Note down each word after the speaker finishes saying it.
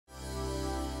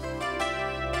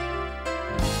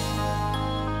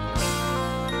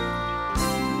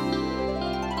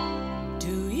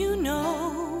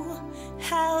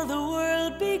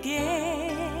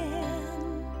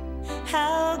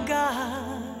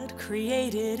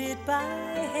created it by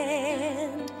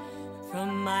hand.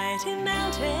 From mighty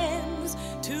mountains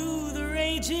to the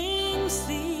raging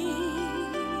sea,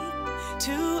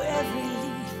 to every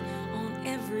leaf on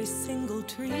every single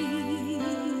tree.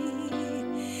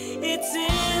 It's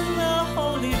in the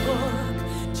holy book.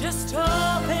 Just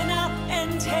open up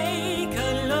and take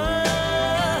a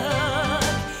look.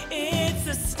 It's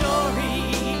a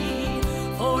story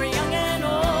for young and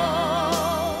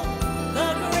old,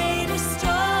 the greatest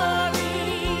story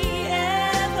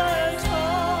ever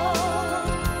told.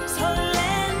 So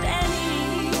lend an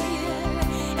ear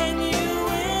and you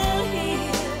will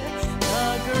hear the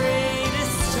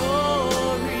greatest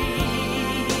story.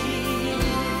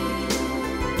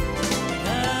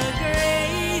 The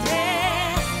greatest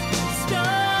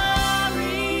story.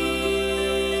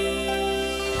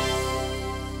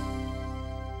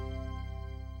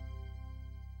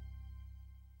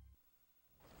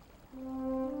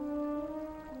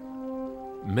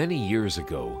 Many years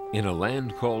ago, in a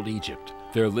land called Egypt,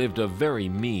 there lived a very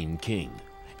mean king.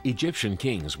 Egyptian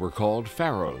kings were called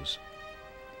pharaohs.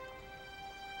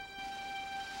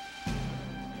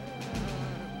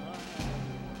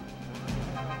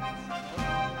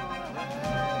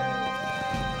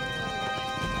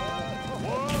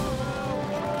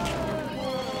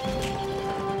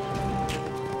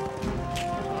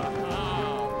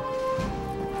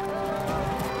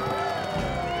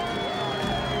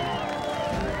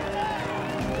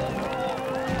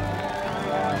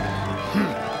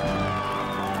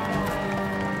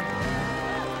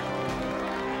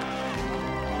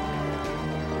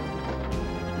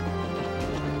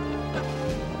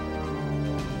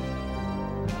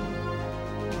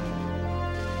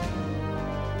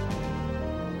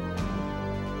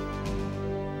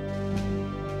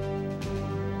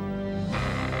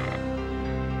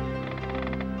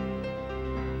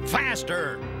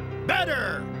 Faster,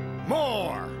 better,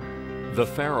 more. The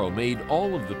Pharaoh made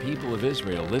all of the people of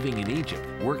Israel living in Egypt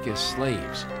work as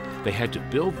slaves. They had to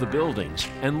build the buildings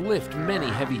and lift many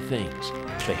heavy things.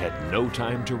 They had no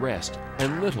time to rest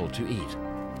and little to eat.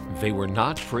 They were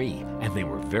not free and they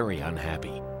were very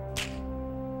unhappy.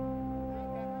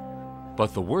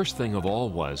 But the worst thing of all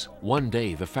was, one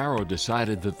day the Pharaoh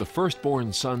decided that the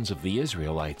firstborn sons of the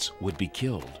Israelites would be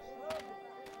killed.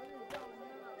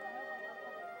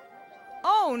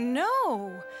 Oh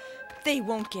no! They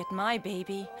won't get my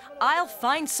baby. I'll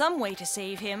find some way to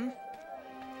save him.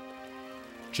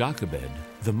 Jochebed,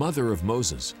 the mother of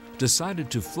Moses, decided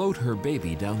to float her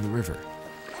baby down the river.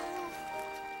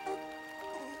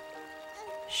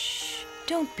 Shh,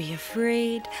 don't be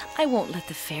afraid. I won't let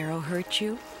the Pharaoh hurt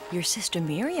you. Your sister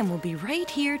Miriam will be right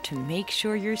here to make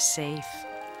sure you're safe.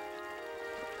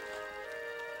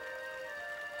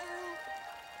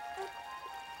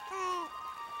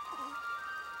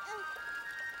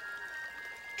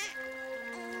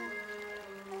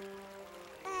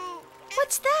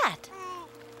 What's that?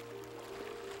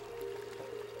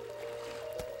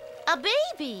 A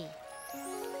baby.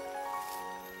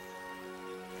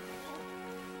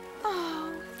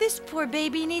 Oh, this poor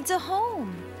baby needs a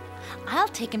home. I'll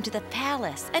take him to the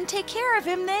palace and take care of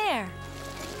him there.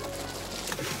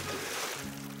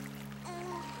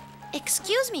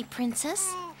 Excuse me,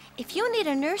 Princess. If you need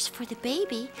a nurse for the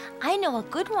baby, I know a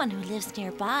good one who lives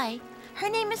nearby. Her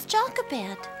name is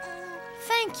Jochebed.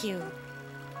 Thank you.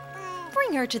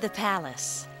 Bring her to the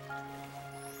palace.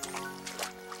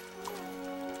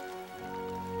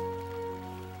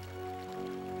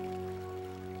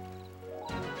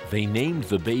 They named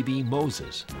the baby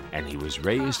Moses, and he was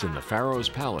raised in the Pharaoh's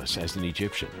palace as an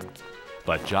Egyptian.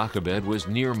 But Jochebed was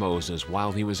near Moses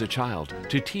while he was a child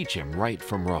to teach him right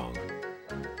from wrong.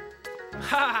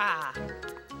 Ha!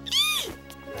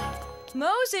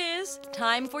 Moses,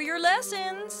 time for your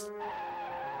lessons.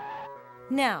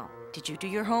 Now, did you do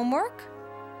your homework?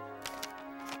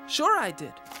 Sure I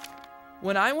did.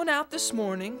 When I went out this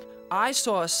morning, I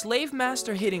saw a slave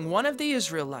master hitting one of the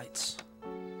Israelites.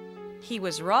 He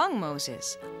was wrong,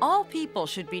 Moses. All people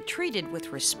should be treated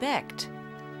with respect.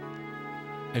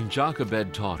 And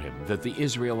Jochebed taught him that the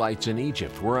Israelites in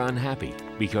Egypt were unhappy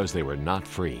because they were not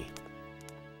free.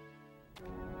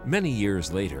 Many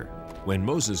years later, when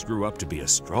Moses grew up to be a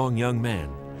strong young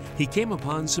man, he came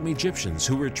upon some Egyptians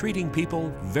who were treating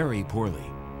people very poorly.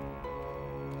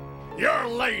 You're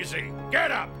lazy.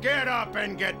 Get up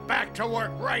and get back to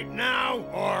work right now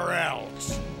or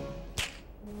else.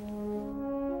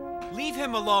 Leave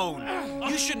him alone.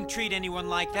 You shouldn't treat anyone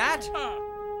like that.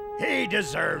 He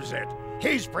deserves it.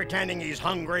 He's pretending he's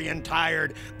hungry and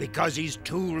tired because he's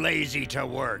too lazy to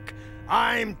work.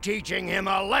 I'm teaching him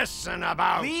a lesson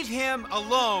about... Leave him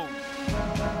alone.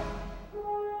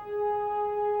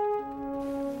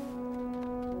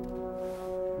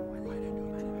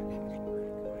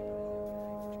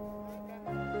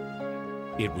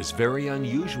 It was very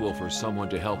unusual for someone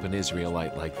to help an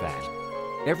Israelite like that.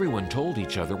 Everyone told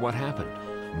each other what happened.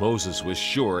 Moses was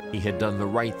sure he had done the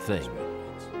right thing.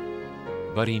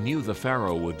 But he knew the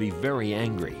Pharaoh would be very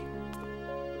angry.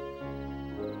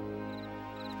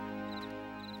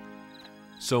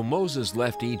 So Moses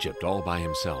left Egypt all by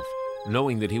himself,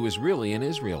 knowing that he was really an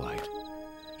Israelite.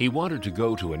 He wanted to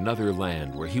go to another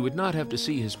land where he would not have to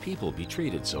see his people be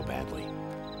treated so badly.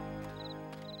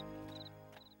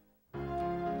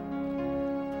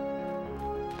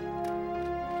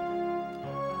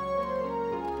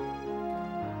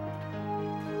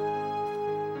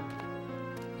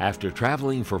 After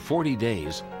traveling for 40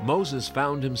 days, Moses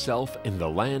found himself in the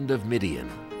land of Midian.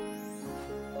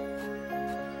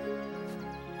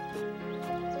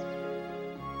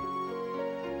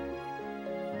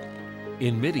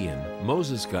 In Midian,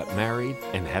 Moses got married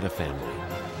and had a family.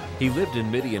 He lived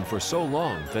in Midian for so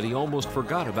long that he almost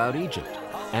forgot about Egypt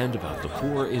and about the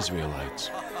poor Israelites.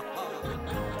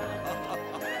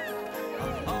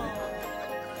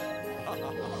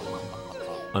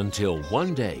 Until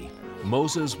one day,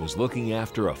 Moses was looking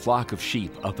after a flock of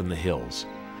sheep up in the hills,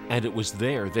 and it was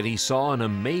there that he saw an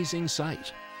amazing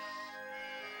sight.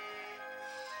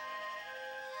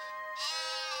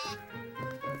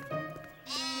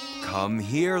 Come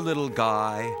here, little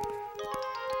guy.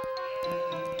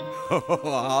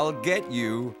 I'll get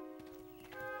you.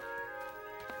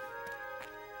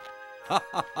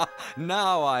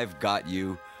 Now I've got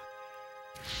you.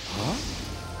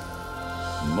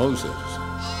 Huh? Moses,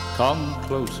 come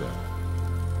closer.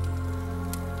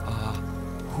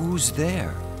 Who's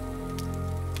there?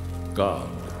 God.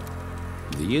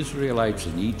 The Israelites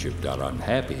in Egypt are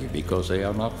unhappy because they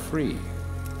are not free.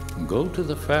 Go to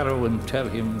the Pharaoh and tell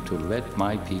him to let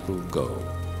my people go.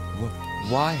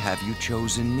 Why have you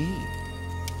chosen me?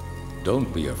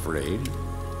 Don't be afraid.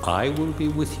 I will be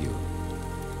with you.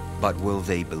 But will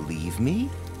they believe me?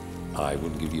 I will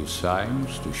give you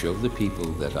signs to show the people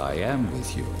that I am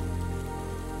with you.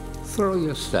 Throw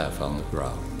your staff on the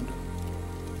ground.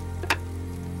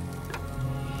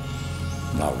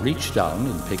 Now reach down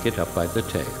and pick it up by the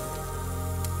tail.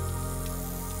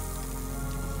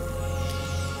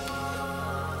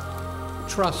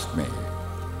 Trust me,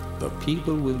 the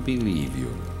people will believe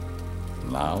you.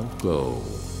 Now go.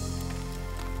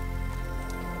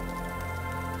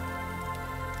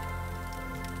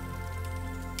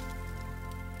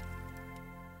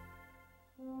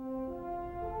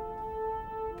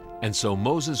 And so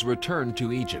Moses returned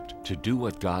to Egypt to do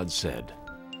what God said.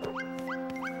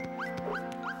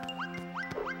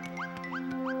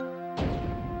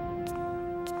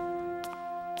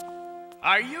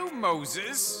 Are you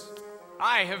Moses?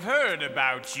 I have heard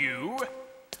about you.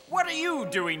 What are you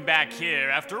doing back here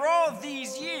after all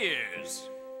these years?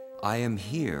 I am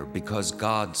here because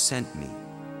God sent me.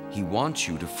 He wants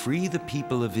you to free the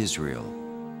people of Israel.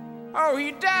 Oh,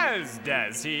 he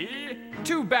does he?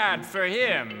 Too bad for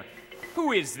him.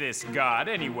 Who is this God,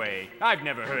 anyway? I've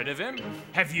never heard of him.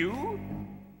 Have you?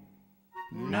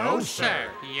 No, sir,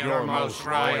 Your Most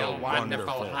Royal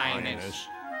Wonderful Highness.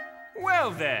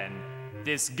 Well then,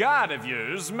 this God of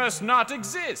yours must not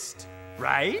exist,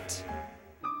 right?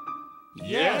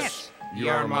 Yes,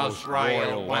 Your Most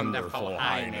Royal Wonderful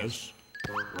Highness.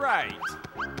 Right.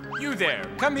 You there,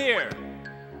 come here.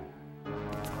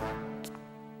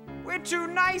 We're too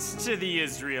nice to the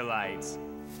Israelites.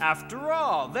 After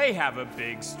all, they have a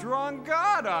big, strong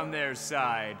God on their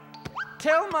side.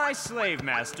 Tell my slave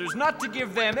masters not to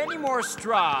give them any more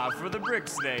straw for the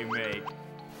bricks they make.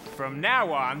 From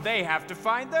now on, they have to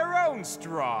find their own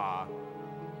straw.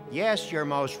 Yes, Your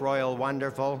Most Royal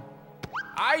Wonderful.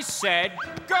 I said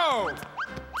go!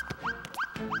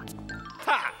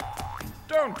 Ha!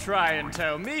 Don't try and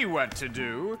tell me what to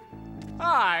do.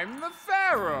 I'm the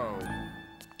Pharaoh.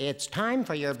 It's time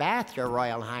for your bath, Your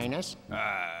Royal Highness.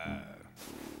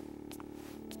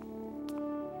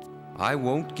 I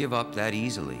won't give up that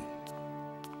easily.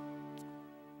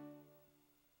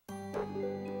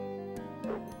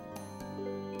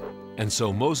 And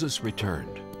so Moses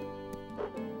returned.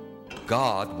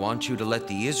 God wants you to let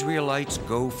the Israelites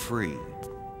go free.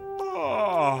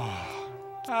 Oh,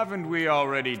 haven't we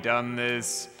already done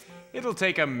this? It'll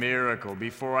take a miracle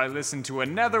before I listen to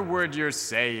another word you're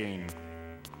saying.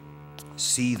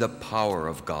 See the power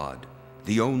of God,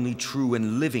 the only true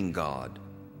and living God.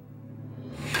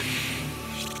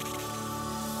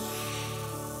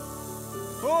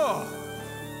 Oh!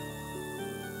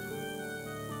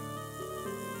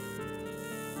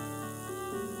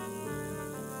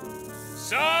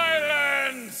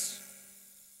 Silence!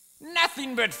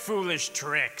 Nothing but foolish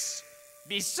tricks.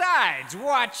 Besides,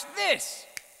 watch this.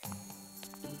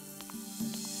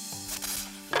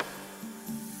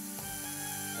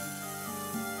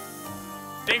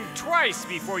 Think twice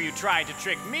before you try to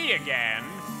trick me again.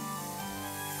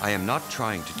 I am not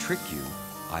trying to trick you.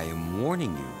 I am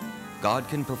warning you. God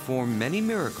can perform many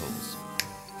miracles.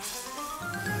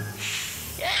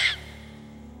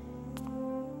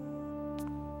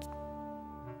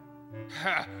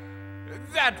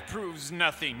 That proves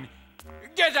nothing.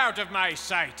 Get out of my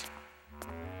sight.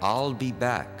 I'll be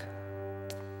back.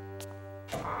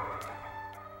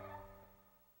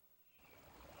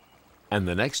 And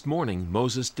the next morning,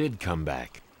 Moses did come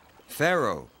back.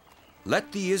 Pharaoh,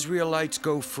 let the Israelites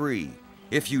go free.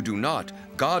 If you do not,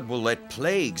 God will let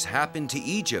plagues happen to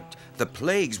Egypt. The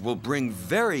plagues will bring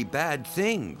very bad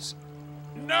things.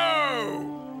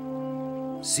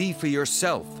 No! See for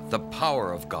yourself the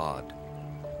power of God.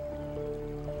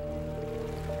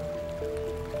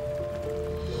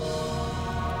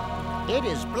 It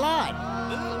is blood.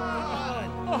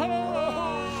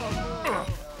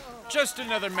 Just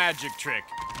another magic trick.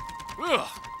 Ugh.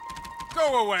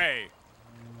 Go away.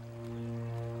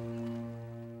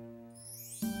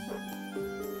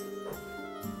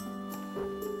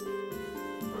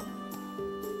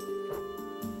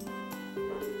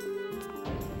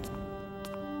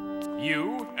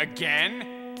 You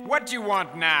again? What do you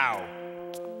want now?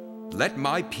 Let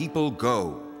my people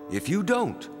go. If you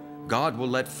don't, God will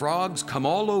let frogs come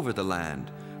all over the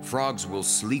land. Frogs will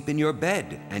sleep in your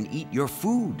bed and eat your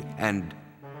food and...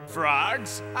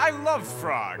 Frogs? I love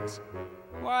frogs.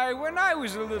 Why, when I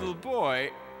was a little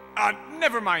boy...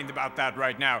 never mind about that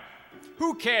right now.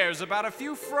 Who cares about a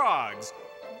few frogs?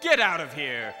 Get out of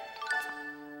here.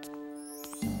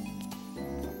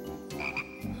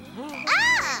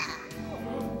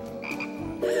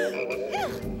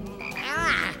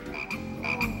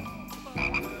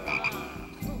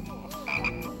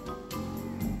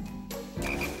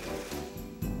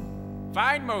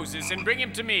 Find Moses and bring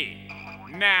him to me.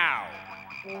 Now.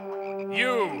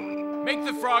 You, make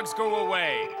the frogs go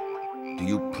away. Do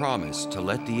you promise to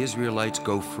let the Israelites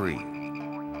go free?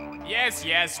 Yes,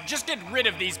 yes, just get rid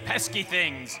of these pesky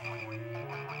things.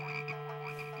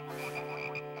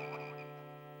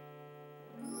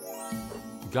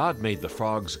 God made the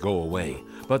frogs go away,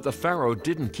 but the Pharaoh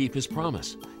didn't keep his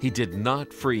promise. He did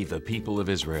not free the people of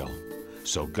Israel.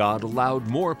 So God allowed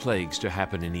more plagues to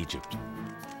happen in Egypt.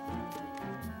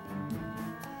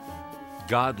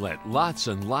 God let lots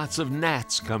and lots of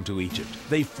gnats come to Egypt.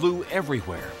 They flew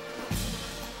everywhere.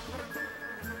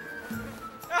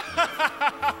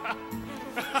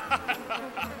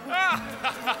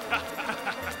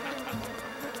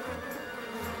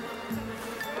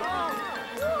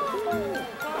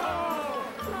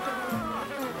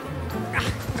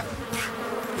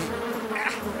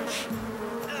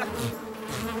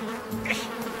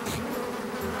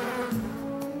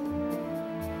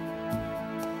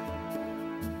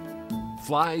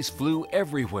 Flies flew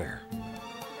everywhere.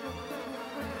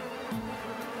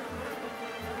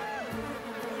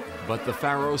 But the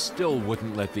Pharaoh still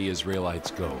wouldn't let the Israelites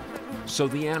go, so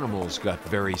the animals got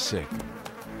very sick.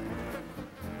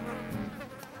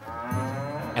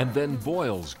 And then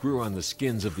boils grew on the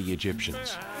skins of the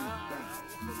Egyptians.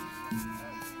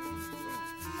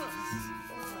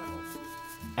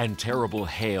 And terrible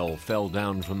hail fell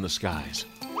down from the skies.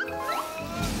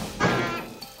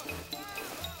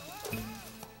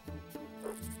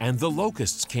 And the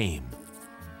locusts came.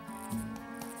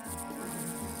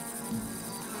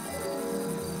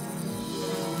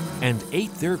 And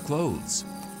ate their clothes.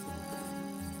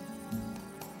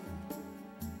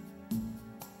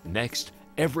 Next,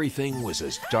 everything was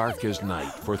as dark as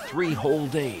night for 3 whole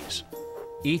days.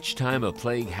 Each time a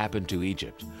plague happened to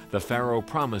Egypt, the Pharaoh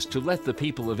promised to let the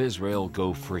people of Israel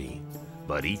go free.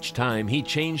 But each time he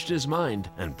changed his mind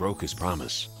and broke his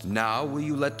promise. Now will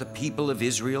you let the people of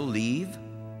Israel leave?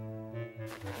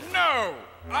 No,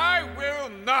 I will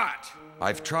not.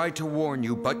 I've tried to warn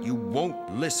you, but you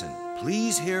won't listen.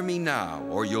 Please hear me now,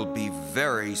 or you'll be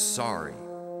very sorry.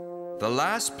 The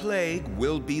last plague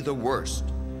will be the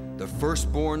worst. The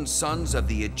firstborn sons of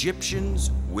the Egyptians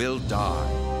will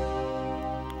die.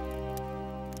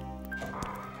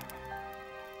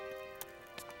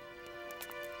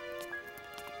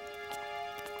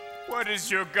 What has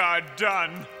your God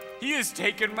done? He has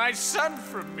taken my son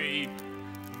from me.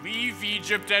 Leave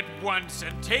Egypt at once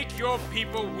and take your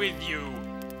people with you.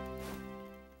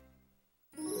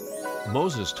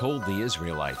 Moses told the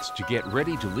Israelites to get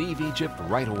ready to leave Egypt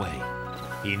right away.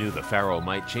 He knew the Pharaoh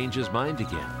might change his mind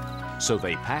again, so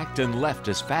they packed and left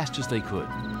as fast as they could.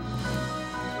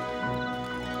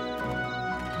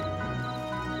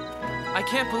 I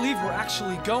can't believe we're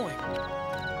actually going.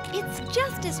 It's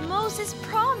just as Moses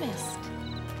promised.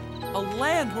 A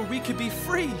land where we could be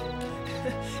free.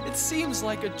 It seems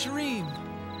like a dream.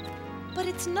 But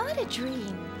it's not a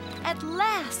dream. At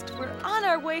last, we're on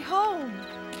our way home.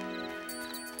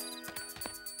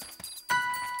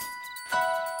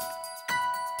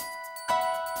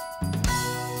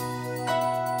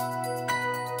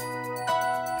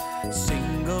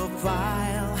 Single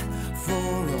file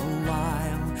for a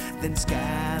while, then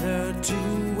scatter to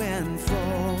and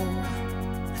fro.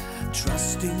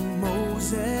 Trusting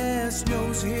Moses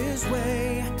knows his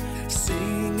way,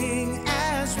 singing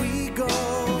as we go.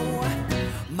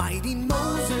 Mighty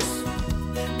Moses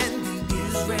and the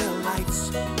Israelites,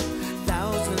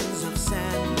 thousands of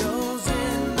sandals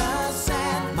in the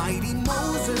sand. Mighty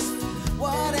Moses,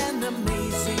 what an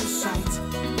amazing sight,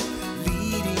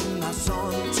 leading us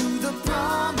on to the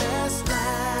promised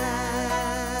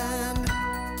land.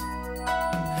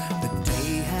 The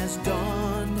day has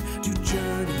dawned to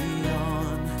journey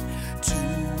on to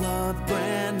a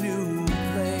brand new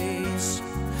place.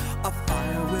 A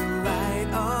fire will light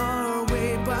our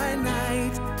way by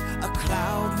night, a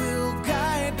cloud will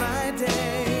guide by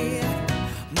day.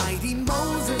 Mighty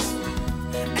Moses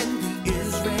and the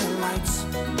Israelites,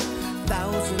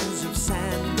 thousands of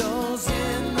sandals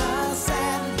in the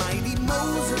sand. Mighty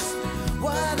Moses,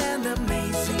 what an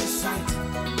amazing sight,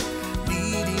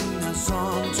 leading us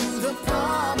on to the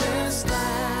promised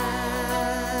land.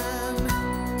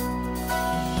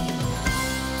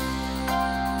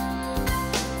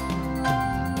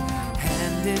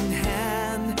 Hand in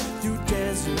hand through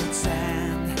desert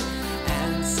sand,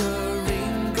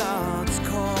 answering God's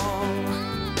call,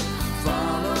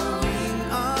 following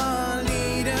our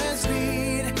leader's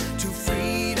lead to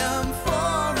freedom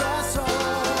for us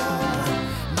all.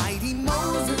 Mighty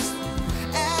Moses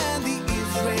and the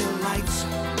Israelites,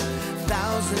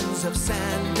 thousands of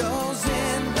sandals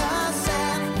in the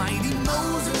sand. Mighty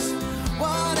Moses,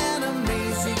 what an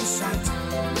amazing sight,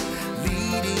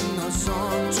 leading us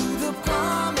on to the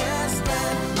promised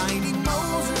land. Mighty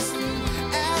Moses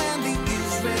and the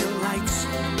Israelites,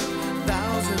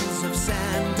 thousands of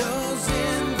sandals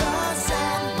in the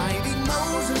sand. Mighty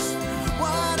Moses,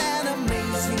 what an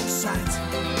amazing sight,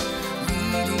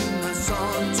 leading us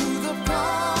on to the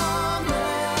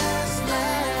promised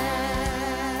land.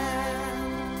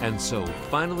 And so,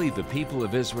 finally, the people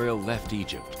of Israel left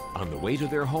Egypt on the way to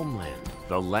their homeland,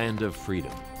 the land of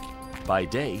freedom. By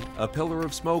day, a pillar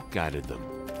of smoke guided them.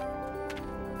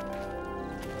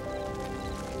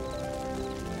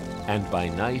 And by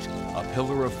night, a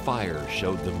pillar of fire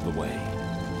showed them the way.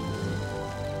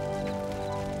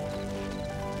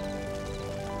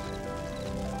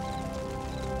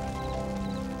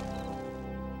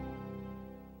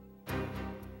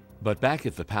 But back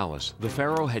at the palace, the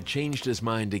Pharaoh had changed his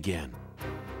mind again.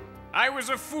 I was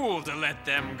a fool to let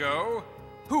them go.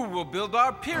 Who will build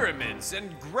our pyramids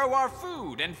and grow our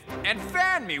food and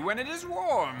fan me when it is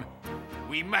warm?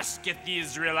 We must get the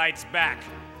Israelites back.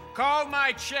 Call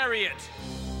my chariot.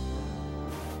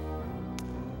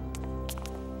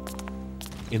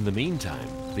 In the meantime,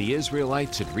 the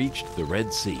Israelites had reached the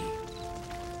Red Sea.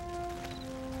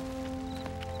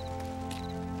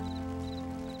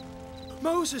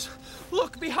 Moses,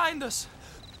 look behind us!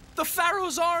 The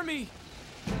Pharaoh's army!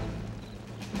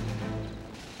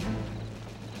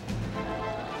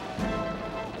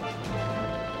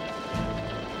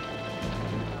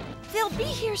 They'll be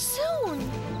here soon.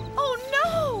 Oh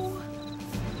no!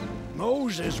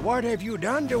 Moses, what have you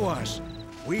done to us?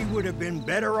 We would have been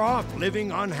better off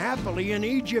living unhappily in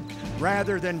Egypt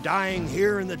rather than dying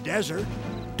here in the desert.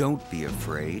 Don't be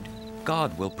afraid.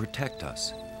 God will protect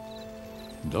us.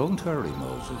 Don't hurry,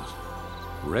 Moses.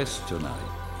 Rest tonight.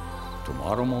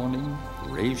 Tomorrow morning,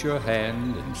 raise your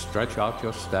hand and stretch out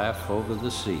your staff over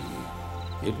the sea.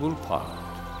 It will part,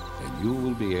 and you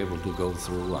will be able to go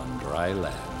through on dry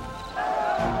land.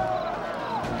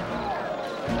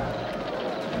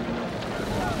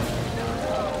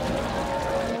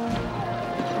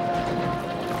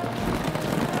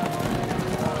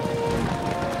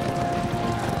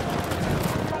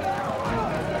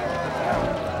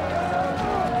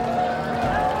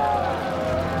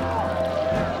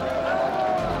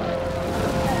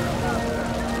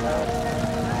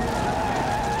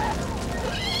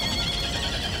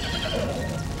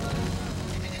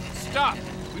 Stop!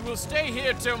 We will stay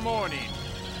here till morning.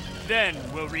 Then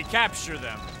we'll recapture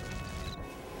them.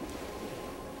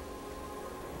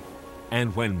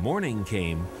 And when morning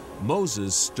came,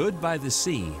 Moses stood by the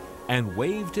sea and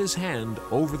waved his hand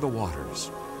over the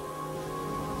waters.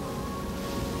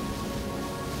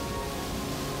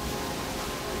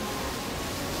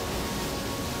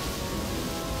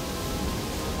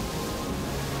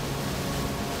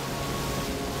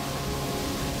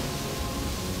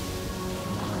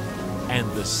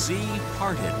 the sea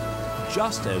parted,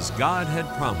 just as God had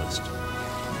promised.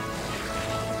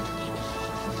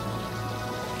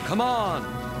 Come on,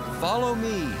 follow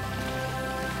me.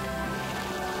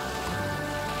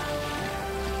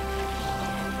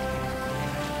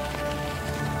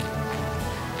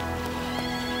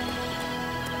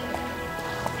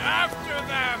 After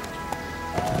them!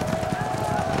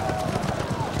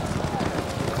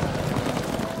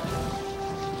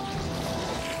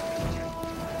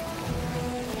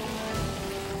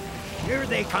 Here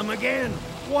they come again.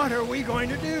 What are we going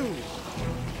to do?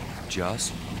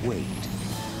 Just wait.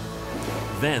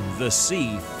 Then the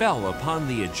sea fell upon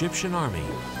the Egyptian army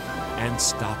and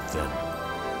stopped them.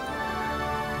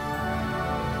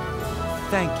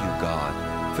 Thank you,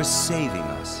 God, for saving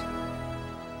us.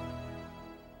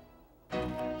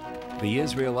 The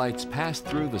Israelites passed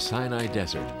through the Sinai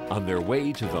Desert on their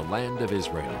way to the land of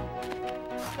Israel.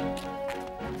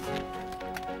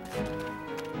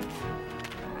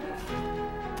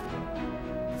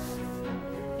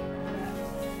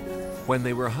 When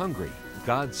they were hungry,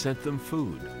 God sent them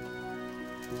food.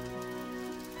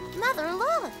 Mother,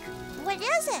 look! What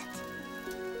is it?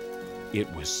 It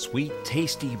was sweet,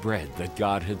 tasty bread that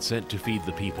God had sent to feed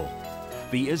the people.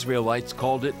 The Israelites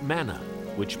called it manna,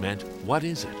 which meant, "What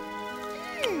is it?"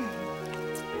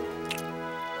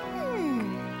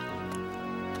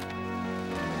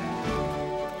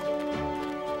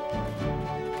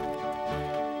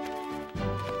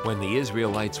 When the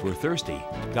Israelites were thirsty,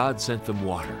 God sent them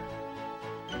water.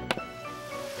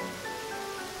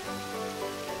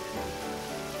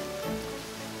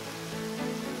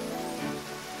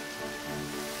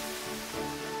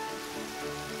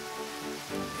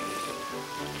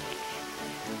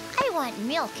 I want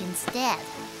milk instead.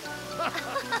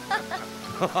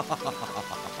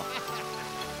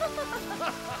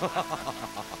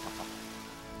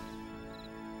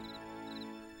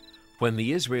 When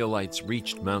the Israelites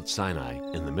reached Mount Sinai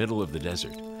in the middle of the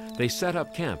desert, they set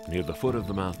up camp near the foot of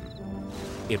the mountain.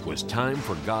 It was time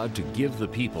for God to give the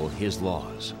people His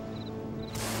laws.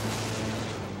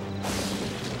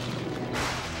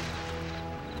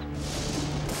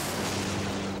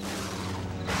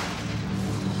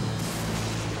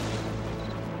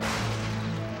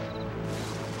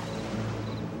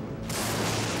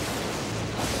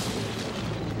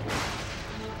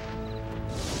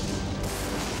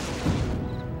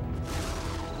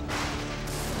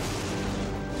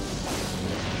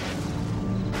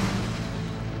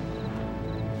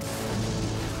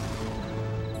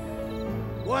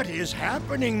 What is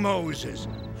happening, Moses?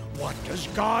 What does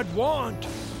God want?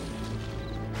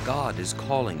 God is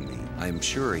calling me. I am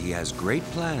sure He has great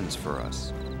plans for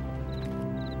us.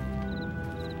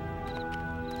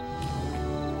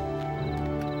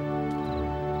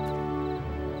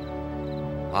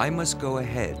 I must go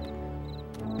ahead.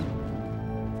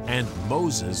 And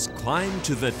Moses climbed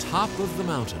to the top of the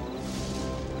mountain.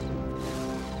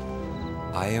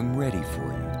 I am ready for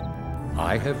you.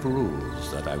 I have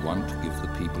rules that I want to give the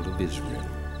people of Israel.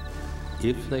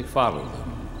 If they follow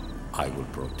them, I will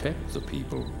protect the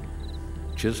people.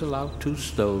 Chisel out 2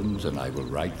 stones and I will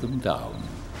write them down.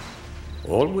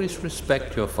 Always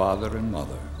respect your father and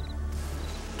mother.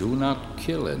 Do not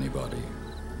kill anybody.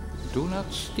 Do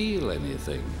not steal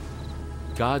anything.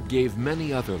 God gave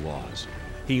many other laws.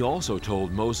 He also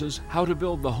told Moses how to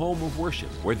build the home of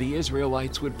worship where the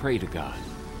Israelites would pray to God.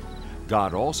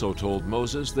 God also told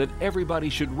Moses that everybody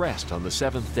should rest on the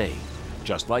 7th day,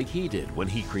 just like He did when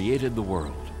He created the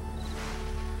world.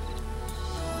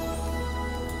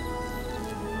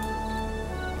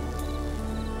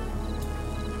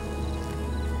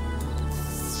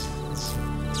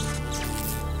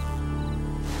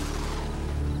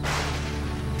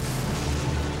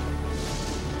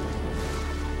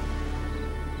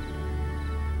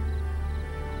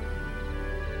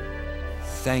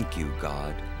 Thank you,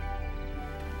 God.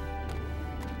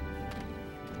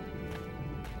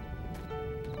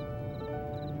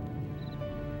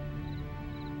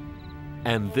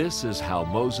 And this is how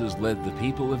Moses led the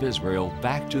people of Israel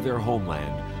back to their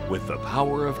homeland with the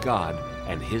power of God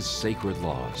and His sacred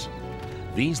laws.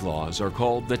 These laws are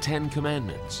called the 10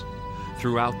 Commandments.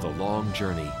 Throughout the long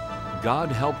journey, God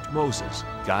helped Moses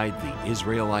guide the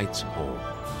Israelites home.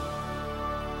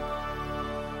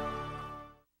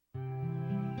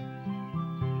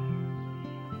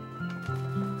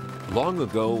 Long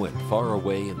ago and far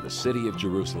away in the city of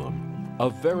Jerusalem, a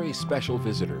very special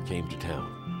visitor came to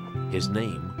town. His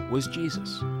name was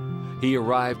Jesus. He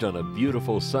arrived on a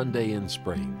beautiful Sunday in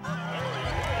spring.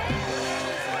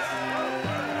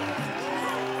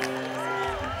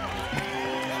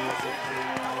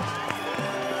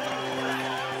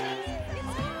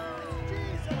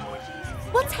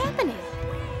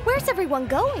 Where's everyone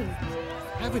going?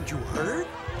 Haven't you heard?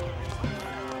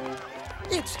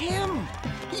 It's him!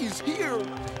 He's here!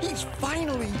 He's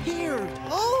finally here!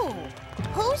 Oh,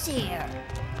 who's here?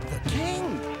 The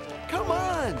king! Come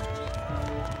on!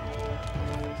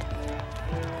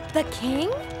 The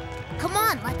king? Come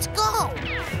on, let's go!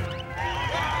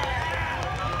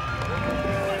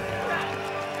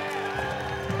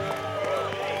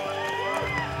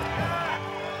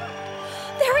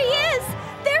 There he is!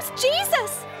 There's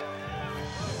Jesus!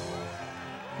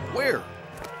 Where?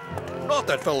 Not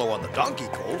that fellow on the donkey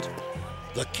colt.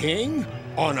 The king?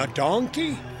 On a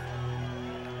donkey?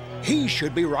 He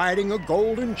should be riding a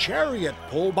golden chariot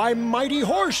pulled by mighty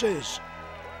horses.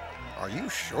 Are you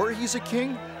sure he's a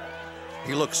king?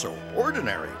 He looks so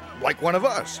ordinary, like one of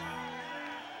us.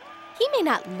 He may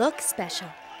not look special,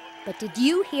 but did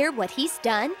you hear what he's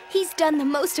done? He's done the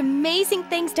most amazing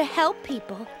things to help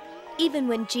people. Even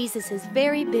when Jesus is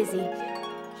very busy,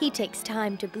 he takes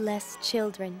time to bless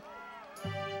children.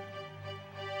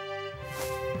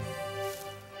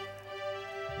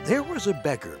 There was a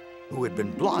beggar who had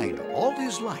been blind all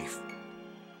his life.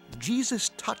 Jesus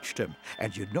touched him,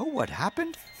 and you know what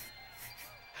happened?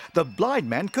 The blind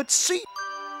man could see.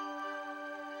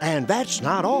 And that's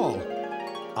not all.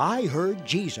 I heard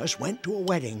Jesus went to a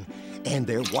wedding, and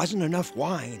there wasn't enough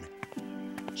wine.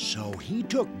 So he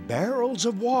took barrels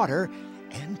of water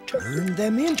and turned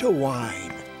them into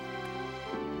wine.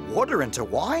 Water into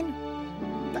wine?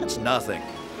 That's nothing.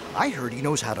 I heard he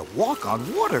knows how to walk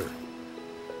on water.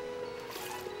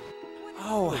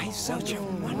 Oh, he's such a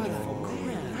wonderful,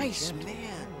 nice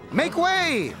man. Make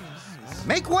way!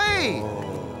 Make way!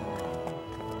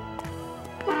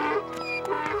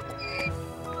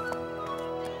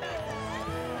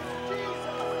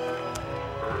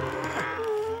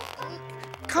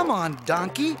 Come on,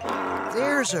 donkey.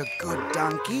 There's a good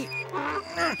donkey.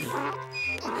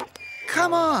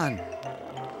 Come on.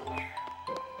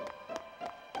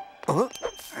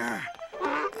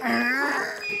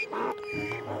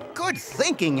 Good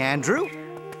thinking, Andrew.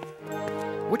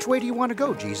 Which way do you want to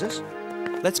go, Jesus?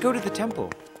 Let's go to the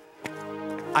temple.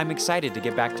 I'm excited to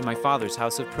get back to my father's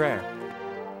house of prayer.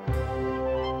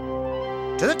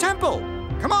 To the temple!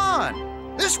 Come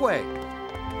on! This way!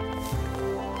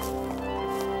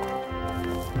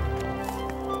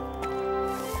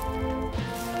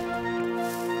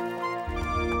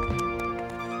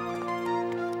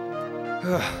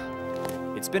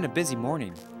 It's been a busy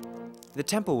morning. The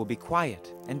temple will be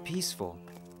quiet and peaceful.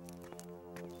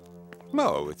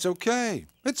 No, it's okay.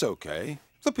 It's okay.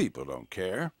 The people don't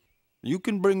care. You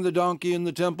can bring the donkey in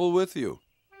the temple with you.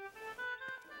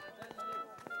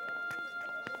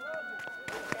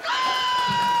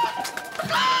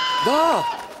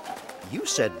 You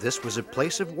said this was a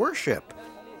place of worship.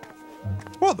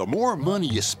 Well, the more money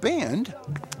you spend,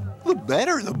 the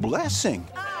better the blessing.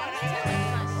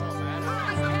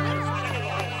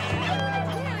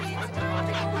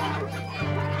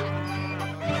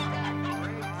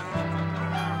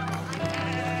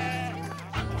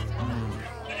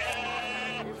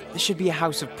 This should be a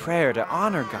house of prayer to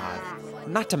honor God,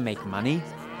 not to make money.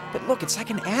 But look, it's like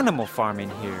an animal farm in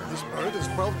here. This bird is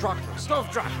 12 drachmas.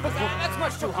 12 drachmas. That's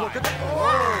much too high. Look at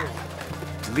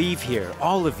that. Leave here,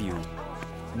 all of you.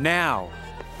 Now.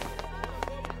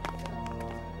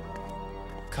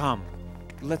 Come,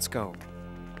 let's go.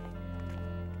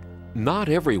 Not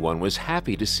everyone was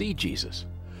happy to see Jesus.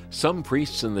 Some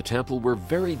priests in the temple were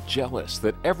very jealous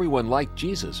that everyone liked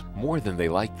Jesus more than they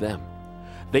liked them.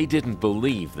 They didn't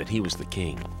believe that he was the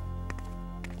king.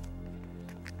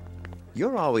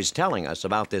 You're always telling us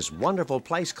about this wonderful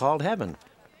place called heaven.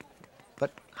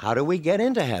 But how do we get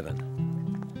into heaven?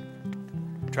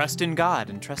 Trust in God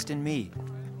and trust in me.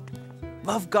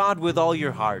 Love God with all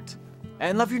your heart,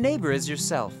 and love your neighbor as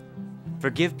yourself.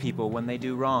 Forgive people when they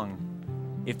do wrong.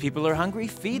 If people are hungry,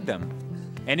 feed them.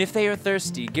 And if they are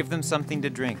thirsty, give them something to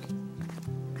drink.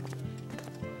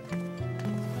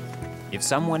 If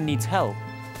someone needs help,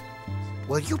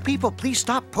 Will you people please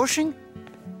stop pushing?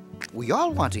 We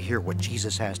all want to hear what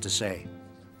Jesus has to say.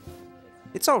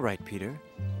 It's all right, Peter.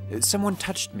 Someone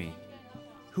touched me.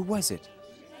 Who was it?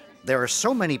 There are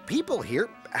so many people here.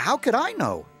 How could I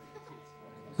know?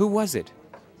 Who was it?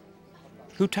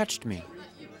 Who touched me?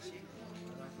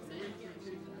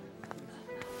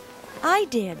 I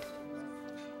did.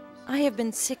 I have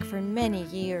been sick for many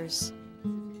years.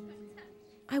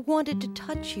 I wanted to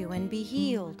touch you and be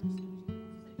healed.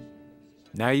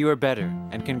 Now you are better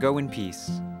and can go in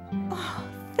peace. Oh,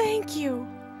 thank you.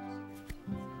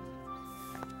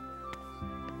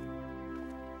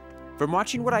 From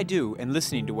watching what I do and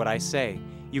listening to what I say,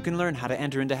 you can learn how to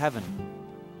enter into heaven.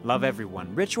 Love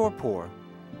everyone, rich or poor.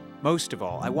 Most of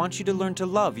all, I want you to learn to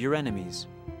love your enemies.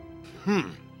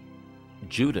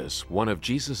 Judas, one of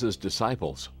Jesus'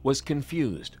 disciples, was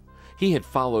confused. He had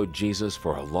followed Jesus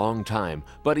for a long time,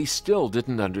 but he still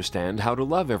didn't understand how to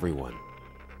love everyone.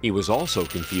 He was also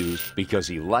confused because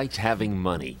he liked having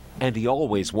money, and he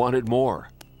always wanted more.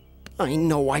 I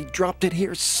know I dropped it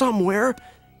here somewhere.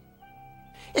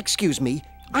 Excuse me,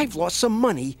 I've lost some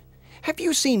money. Have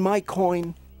you seen my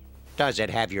coin? Does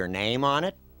it have your name on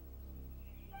it?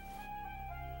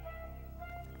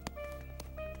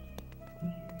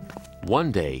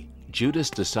 One day, Judas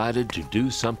decided to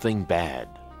do something bad.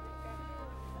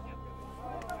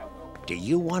 Do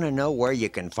you want to know where you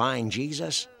can find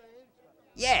Jesus?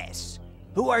 Yes.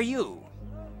 Who are you?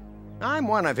 I'm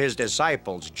one of his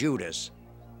disciples, Judas.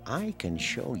 I can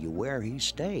show you where he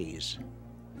stays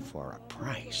for a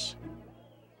price.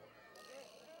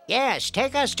 Yes,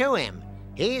 take us to him.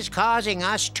 He's causing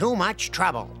us too much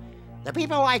trouble. The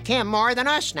people like him more than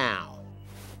us now.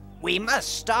 We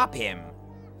must stop him.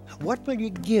 What will you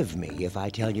give me if I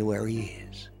tell you where he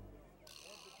is?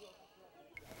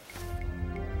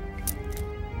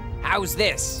 How's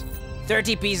this?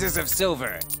 30 pieces of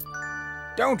silver.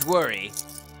 Don't worry.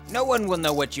 No one will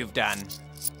know what you've done.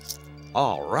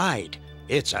 All right,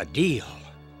 it's a deal.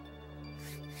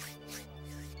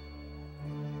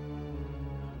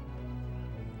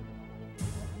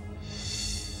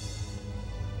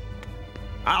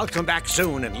 I'll come back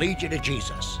soon and lead you to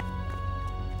Jesus.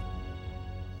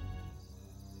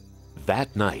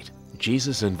 That night,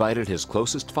 Jesus invited his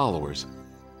closest followers,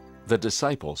 the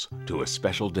disciples, to a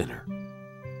special dinner.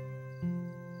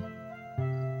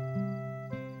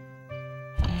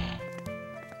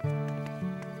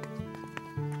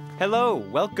 Hello,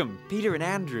 welcome, Peter and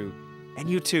Andrew. And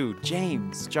you too,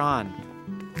 James,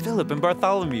 John, Philip and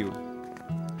Bartholomew.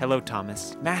 Hello,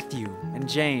 Thomas, Matthew, and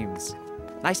James.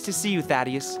 Nice to see you,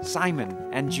 Thaddeus, Simon,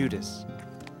 and Judas.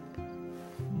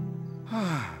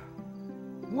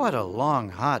 What a long,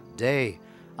 hot day.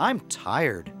 I'm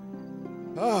tired.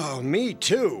 Oh, me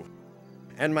too.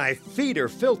 And my feet are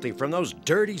filthy from those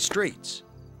dirty streets.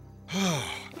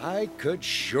 I could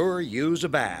sure use a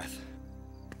bath.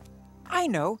 I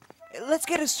know. Let's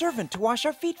get a servant to wash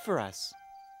our feet for us.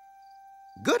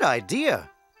 Good idea.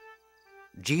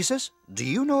 Jesus, do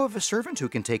you know of a servant who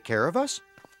can take care of us?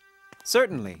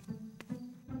 Certainly.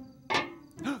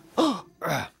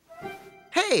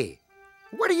 Hey,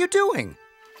 what are you doing?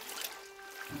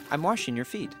 I'm washing your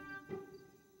feet.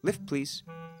 Lift, please.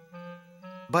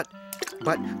 But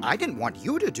I didn't want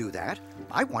you to do that.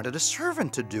 I wanted a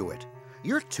servant to do it.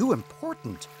 You're too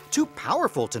important, too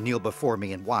powerful to kneel before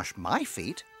me and wash my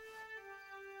feet.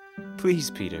 Please,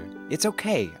 Peter. It's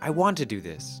okay. I want to do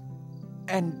this.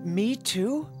 And me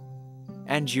too?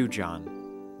 And you, John.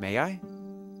 May I?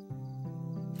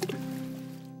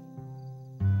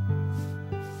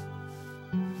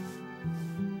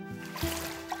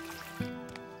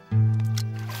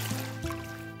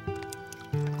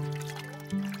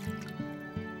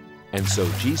 And so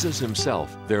Jesus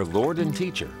himself, their Lord and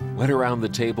teacher, went around the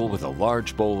table with a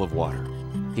large bowl of water.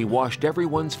 He washed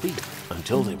everyone's feet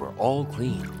until they were all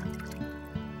clean.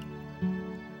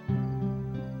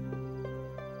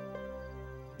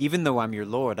 Even though I'm your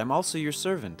Lord, I'm also your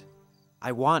servant.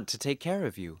 I want to take care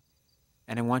of you.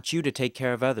 And I want you to take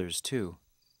care of others, too.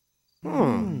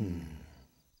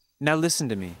 Now listen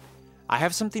to me. I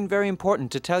have something very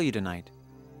important to tell you tonight.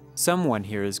 Someone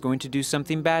here is going to do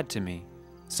something bad to me.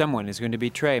 Someone is going to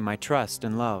betray my trust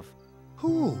and love.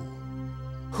 Who?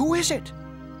 Who is it?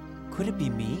 Could it be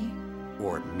me?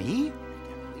 Or me?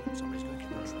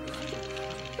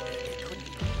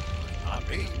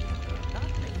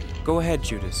 Go ahead,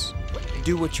 Judas.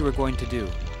 Do what you were going to do.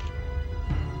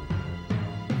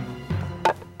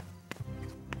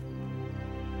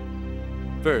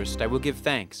 First, I will give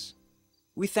thanks.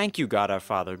 We thank you, God our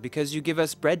Father, because you give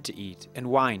us bread to eat and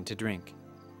wine to drink.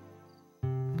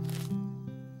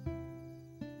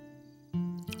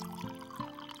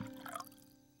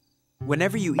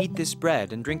 Whenever you eat this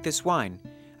bread and drink this wine,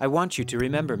 I want you to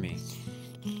remember me.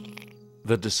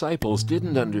 The disciples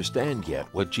didn't understand yet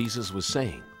what Jesus was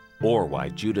saying, or why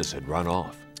Judas had run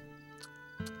off.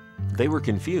 They were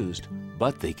confused,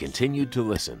 but they continued to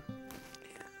listen.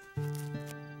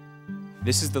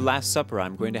 This is the last supper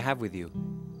I'm going to have with you.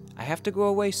 I have to go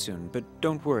away soon, but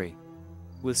don't worry.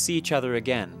 We'll see each other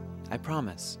again, I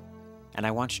promise. And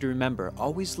I want you to remember,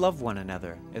 always love one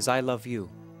another as I love you.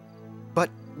 But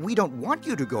we don't want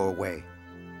you to go away.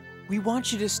 We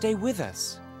want you to stay with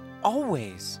us,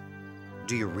 always.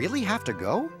 Do you really have to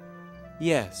go?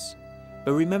 Yes,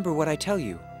 but remember what I tell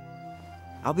you.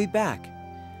 I'll be back.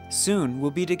 Soon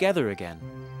we'll be together again.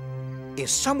 Is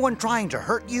someone trying to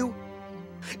hurt you?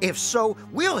 If so,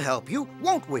 we'll help you,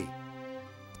 won't we?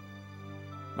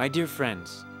 My dear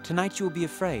friends, tonight you will be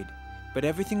afraid, but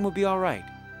everything will be all right.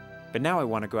 But now I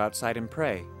want to go outside and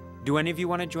pray. Do any of you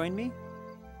want to join me?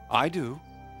 I do.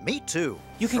 Me too.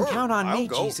 You can count on me,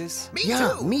 go. Jesus. Me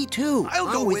too. Me too.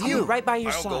 I'll go with you. Right by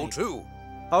your I'll side. go too.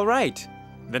 All right,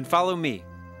 then follow me.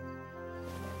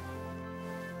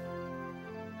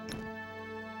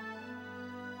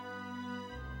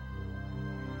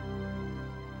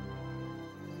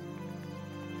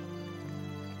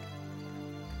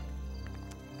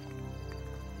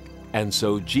 And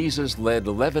so Jesus led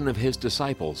 11 of his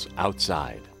disciples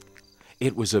outside.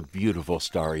 It was a beautiful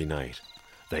starry night.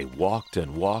 They walked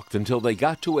and walked until they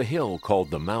got to a hill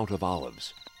called the Mount of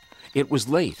Olives. It was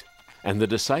late, and the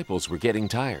disciples were getting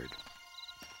tired.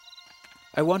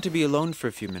 I want to be alone for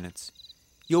a few minutes.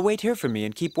 You'll wait here for me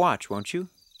and keep watch, won't you?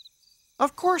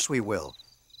 Of course we will.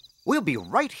 We'll be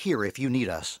right here if you need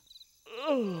us.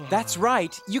 That's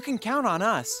right. You can count on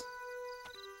us.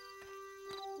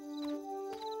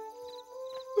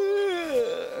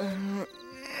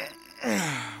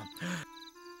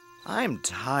 I'm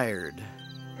tired.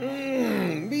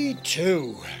 Me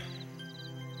too.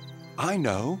 I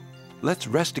know. Let's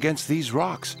rest against these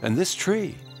rocks and this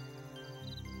tree.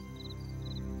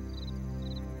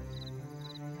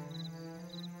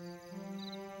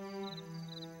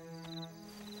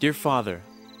 Dear Father,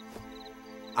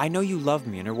 I know you love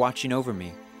me and are watching over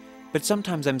me, but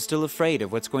sometimes I'm still afraid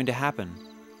of what's going to happen.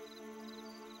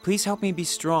 Please help me be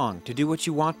strong to do what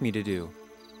you want me to do.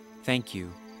 Thank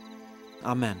you.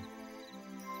 Amen.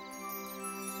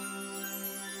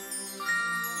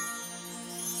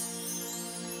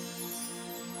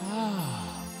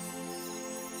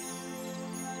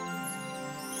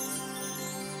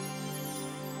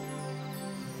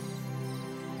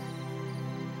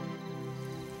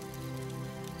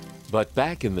 But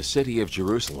back in the city of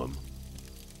Jerusalem,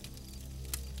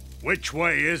 Which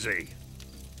way is he?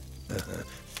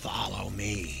 Follow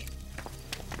me.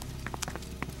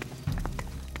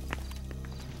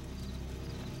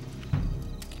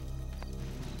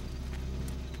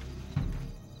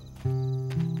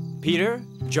 Peter?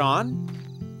 John?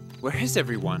 Where is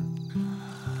everyone?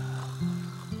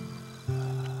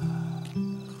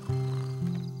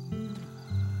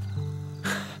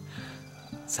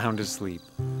 Sound asleep.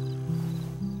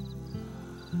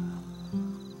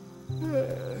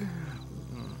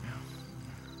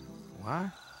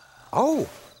 What? Oh,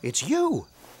 it's you.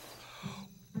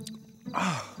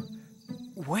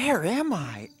 Where am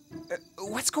I?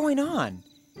 What's going on?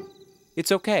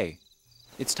 It's okay.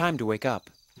 It's time to wake up.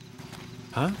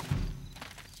 Huh?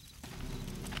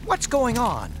 What's going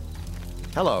on?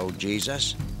 Hello,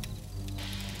 Jesus.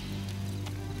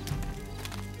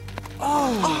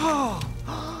 Oh!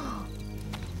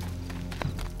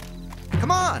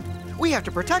 Come on! We have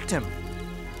to protect him.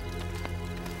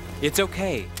 It's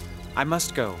okay. I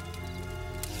must go.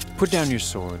 Put down your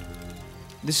sword.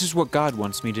 This is what God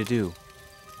wants me to do.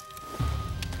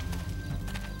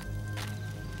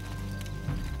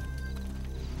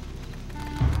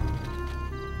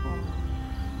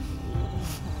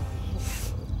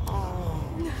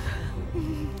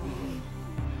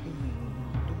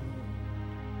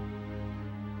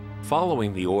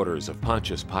 following the orders of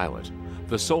Pontius Pilate,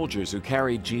 the soldiers who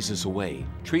carried Jesus away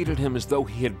treated him as though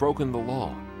he had broken the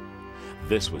law.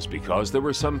 This was because there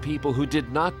were some people who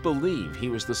did not believe he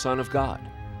was the Son of God.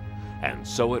 And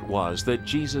so it was that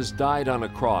Jesus died on a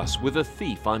cross with a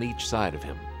thief on each side of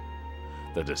him.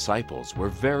 The disciples were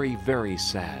very, very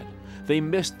sad. They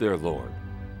missed their Lord.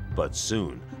 But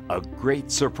soon, a great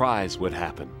surprise would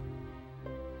happen.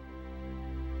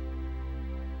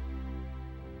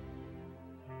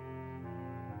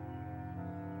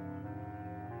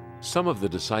 Some of the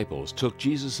disciples took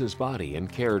Jesus' body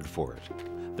and cared for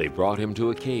it. They brought him to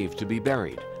a cave to be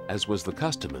buried, as was the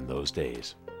custom in those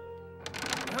days.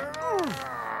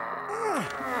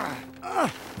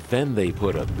 Then they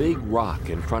put a big rock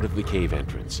in front of the cave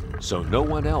entrance, so no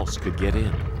one else could get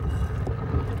in.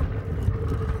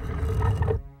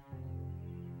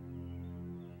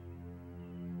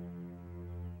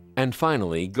 And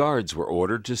finally, guards were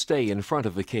ordered to stay in front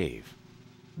of the cave.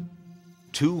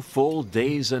 2 full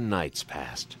days and nights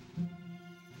passed.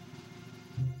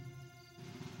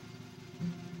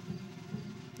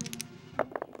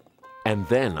 And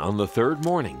then on the 3rd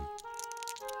morning,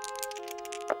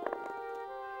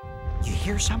 You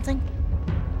hear something?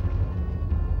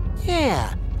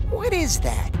 Yeah, what is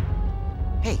that?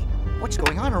 Hey, what's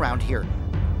going on around here?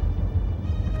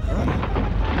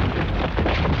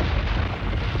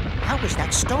 How is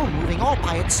that stone moving all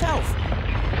by itself?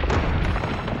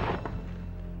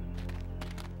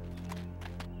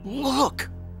 Look!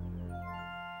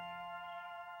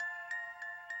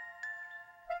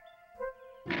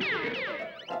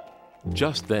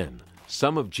 Just then,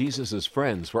 some of Jesus'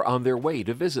 friends were on their way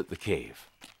to visit the cave.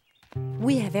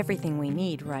 We have everything we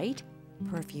need, right?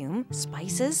 Perfume,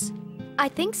 spices? I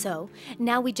think so.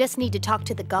 Now we just need to talk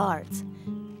to the guards.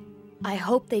 I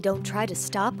hope they don't try to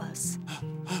stop us.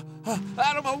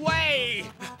 Out of my way!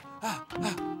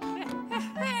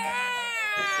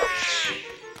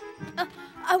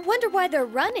 I wonder why they're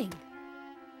running.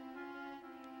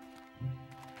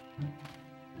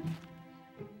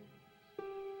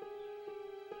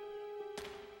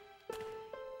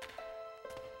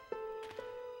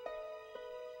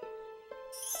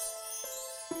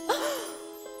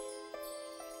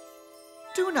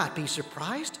 Do not be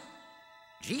surprised.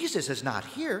 Jesus is not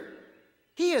here.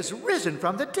 He has risen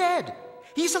from the dead.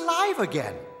 He's alive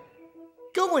again.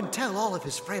 Go and tell all of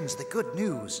his friends the good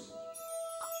news.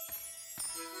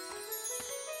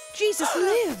 Jesus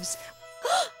lives!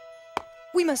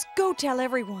 We must go tell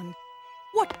everyone.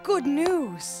 What good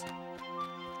news!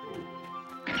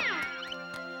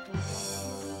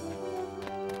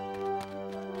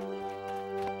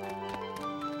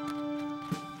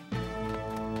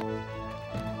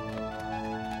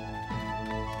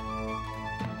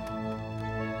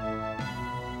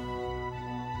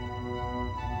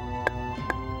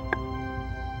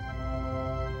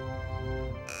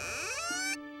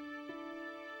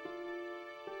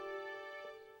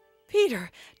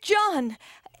 Peter, John,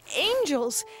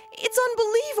 angels, it's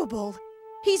unbelievable.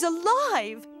 He's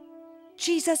alive.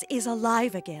 Jesus is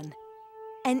alive again.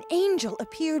 An angel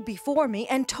appeared before me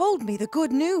and told me the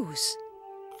good news.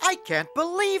 I can't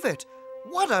believe it.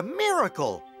 What a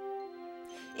miracle.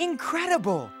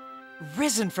 Incredible.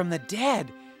 Risen from the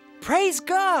dead. Praise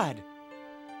God.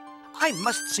 I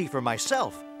must see for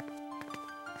myself.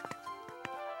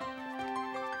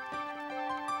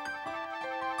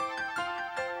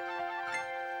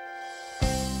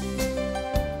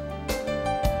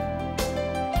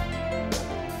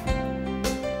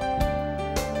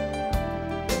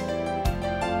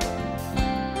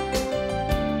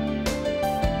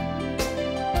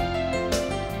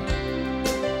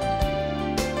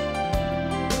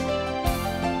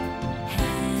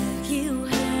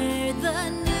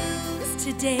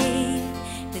 Today,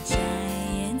 the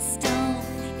giant stone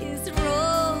is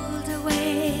rolled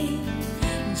away.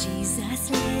 Jesus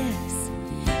lives,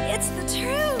 it's the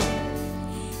truth.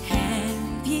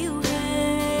 Have you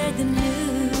heard the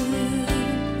news?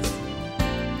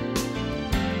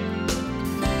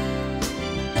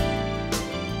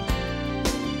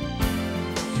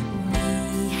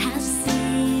 We have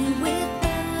seen with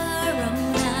our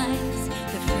own eyes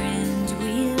the friend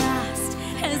we lost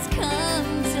has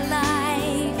come to life.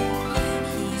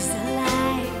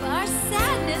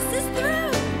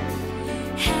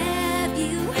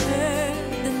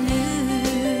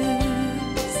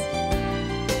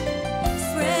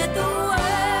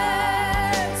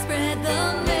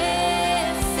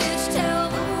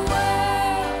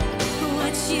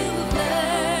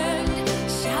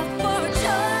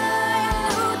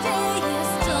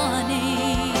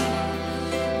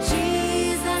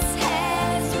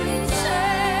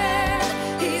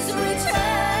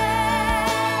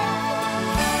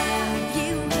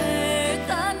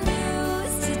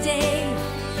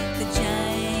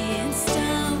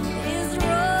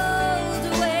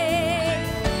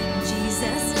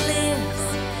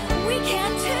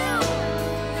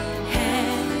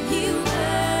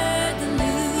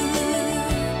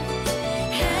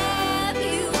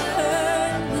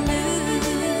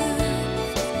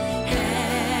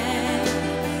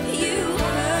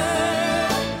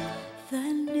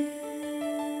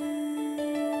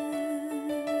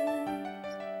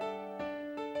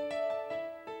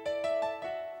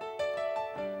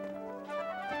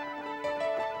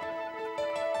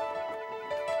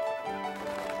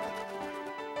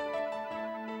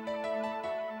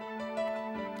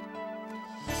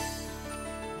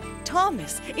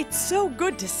 Thomas, it's so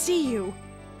good to see you.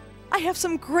 I have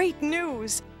some great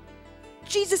news.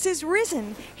 Jesus is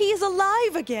risen. He is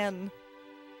alive again.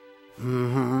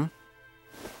 Mm-hmm.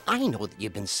 I know that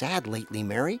you've been sad lately,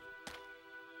 Mary.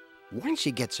 Why don't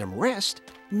you get some rest?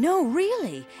 No,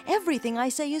 really. Everything I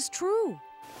say is true.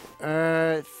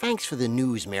 Thanks for the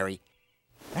news, Mary.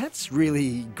 That's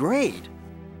really great.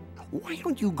 Why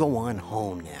don't you go on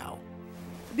home now?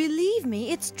 Believe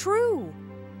me, it's true.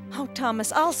 Oh,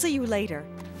 Thomas, I'll see you later.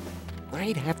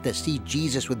 I'd have to see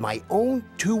Jesus with my own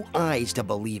 2 eyes to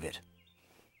believe it.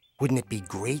 Wouldn't it be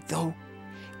great, though,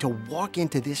 to walk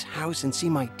into this house and see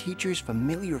my teacher's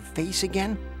familiar face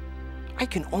again? I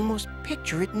can almost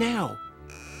picture it now.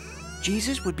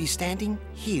 Jesus would be standing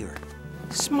here,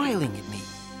 smiling at me.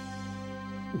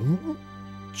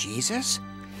 Jesus?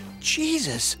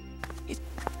 Jesus?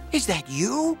 Is that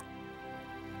you?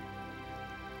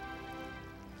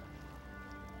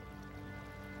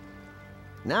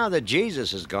 Now that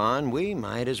Jesus is gone, we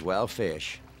might as well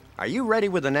fish. Are you ready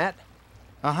with the net?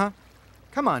 Uh-huh.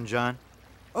 Come on, John.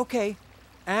 Okay.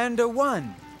 And a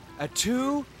 1, a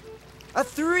 2, a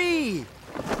 3.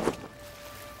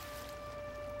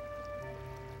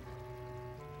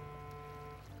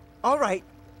 All right.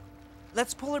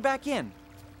 Let's pull her back in.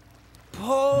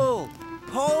 Pull!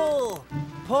 Pull!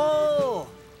 Pull!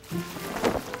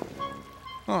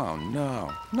 Oh,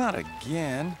 no. Not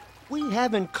again. We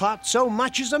haven't caught so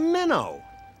much as a minnow.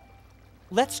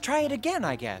 Let's try it again,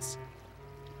 I guess.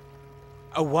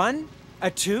 A 1, a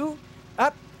 2,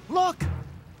 up. Look!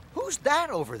 Who's that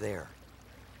over there?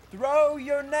 Throw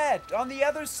your net on the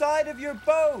other side of your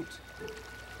boat.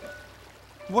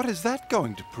 What is that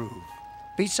going to prove?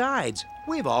 Besides,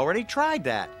 we've already tried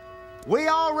that. We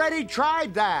already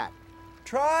tried that.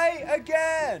 Try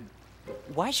again.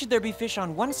 Why should there be fish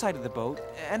on one side of the boat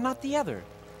and not the other?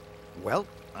 Well,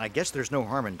 I guess there's no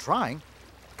harm in trying.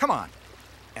 Come on.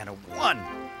 And a 1,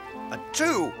 a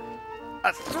 2,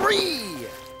 a 3.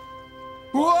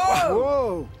 Whoa!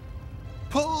 Whoa!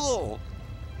 Pull!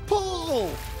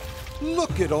 Pull!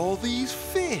 Look at all these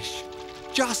fish.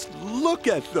 Just look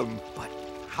at them. But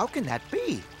how can that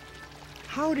be?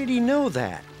 How did he know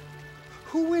that?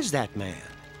 Who is that man?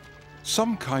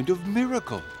 Some kind of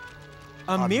miracle.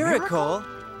 A miracle?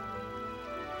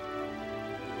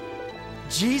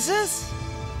 Jesus?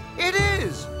 It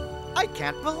is! I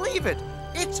can't believe it!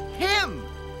 It's him!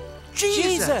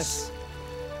 Jesus!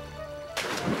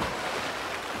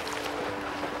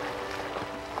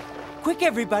 Quick,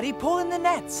 everybody, pull in the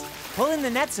nets. Pull in the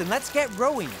nets and let's get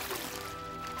rowing.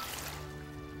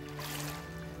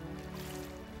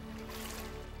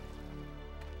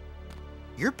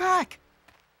 You're back!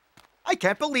 I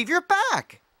can't believe you're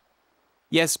back!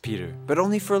 Yes, Peter, but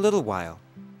only for a little while.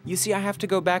 You see, I have to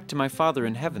go back to my Father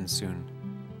in heaven soon.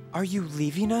 Are you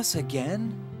leaving us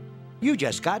again? You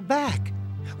just got back.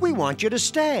 We want you to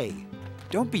stay.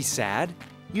 Don't be sad.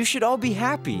 You should all be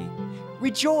happy.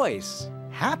 Rejoice.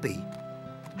 Happy?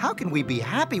 How can we be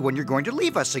happy when you're going to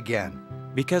leave us again?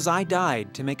 Because I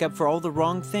died to make up for all the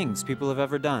wrong things people have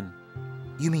ever done.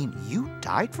 You mean you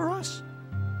died for us?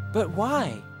 But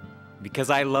why? Because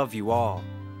I love you all.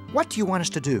 What do you want us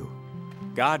to do?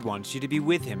 God wants you to be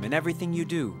with Him in everything you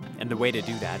do, and the way to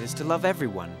do that is to love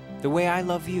everyone, the way I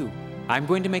love you. I'm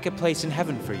going to make a place in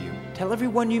heaven for you. Tell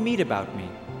everyone you meet about me,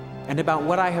 and about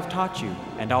what I have taught you,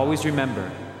 and always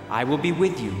remember, I will be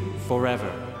with you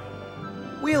forever.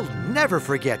 We'll never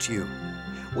forget you.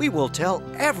 We will tell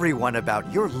everyone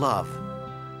about your love.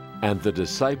 And the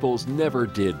disciples never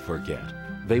did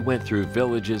forget. They went through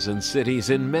villages and cities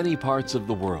in many parts of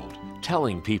the world,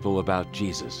 telling people about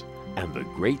Jesus and the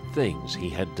great things He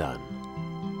had done.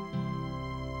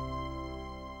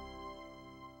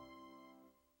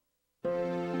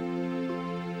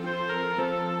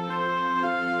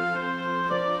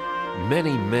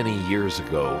 Many, many years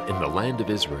ago in the land of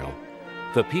Israel,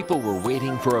 the people were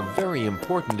waiting for a very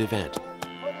important event.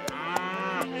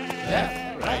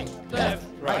 Left, right, left,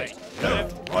 right,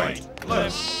 left, right,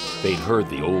 left. They'd heard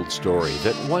the old story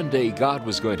that one day God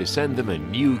was going to send them a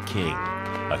new king,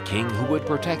 a king who would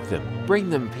protect them, bring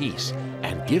them peace,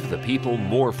 and give the people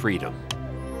more freedom.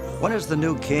 When is the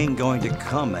new king going to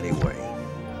come anyway?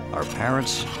 Our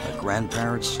parents, our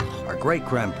grandparents, our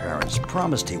great-grandparents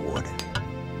promised he would.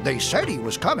 They said he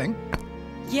was coming.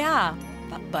 Yeah,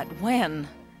 but when?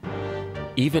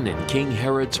 Even in King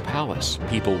Herod's palace,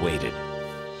 people waited.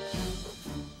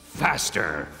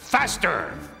 Faster!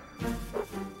 Faster!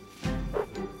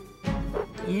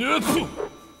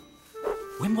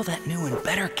 When will that new and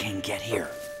better king get here?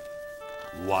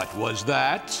 What was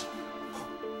that?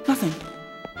 Nothing.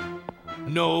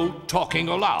 No talking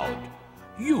aloud.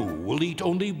 You will eat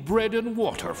only bread and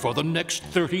water for the next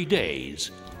 30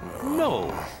 days.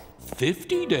 No,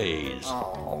 50 days.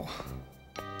 Oh.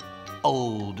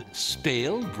 Old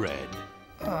stale bread.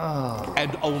 Oh.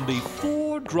 And only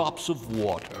 4 drops of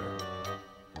water.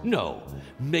 No,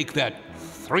 make that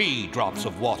 3 drops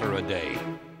of water a day.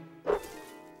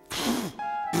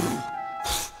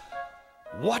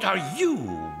 What are you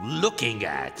looking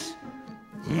at?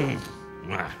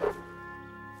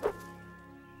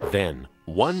 Then,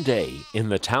 one day, in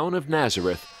the town of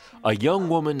Nazareth, a young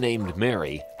woman named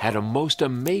Mary had a most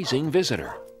amazing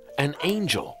visitor, an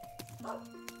angel.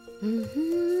 Who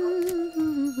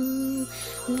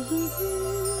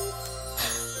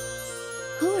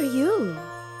are you?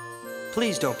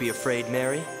 Please don't be afraid,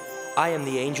 Mary. I am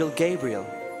the angel Gabriel.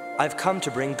 I've come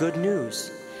to bring good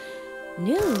news.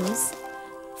 News?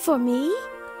 For me?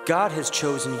 God has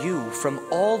chosen you from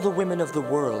all the women of the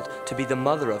world to be the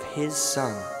mother of His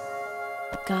Son.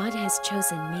 God has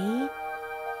chosen me?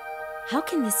 How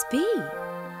can this be?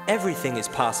 Everything is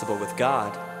possible with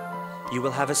God. You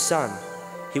will have a son.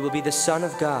 He will be the Son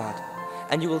of God,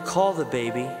 and you will call the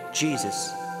baby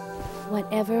Jesus.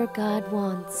 Whatever God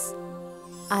wants,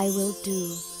 I will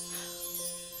do.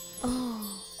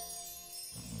 Oh.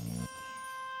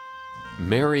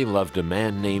 Mary loved a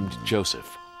man named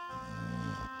Joseph.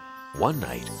 One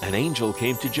night, an angel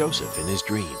came to Joseph in his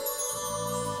dream.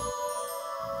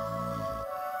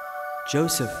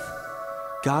 Joseph,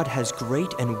 God has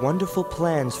great and wonderful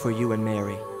plans for you and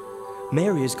Mary.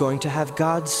 Mary is going to have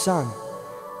God's son.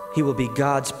 He will be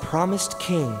God's promised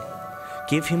king.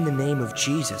 Give him the name of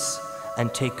Jesus,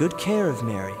 and take good care of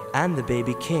Mary and the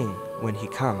baby king when he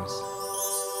comes.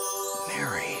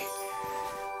 Mary.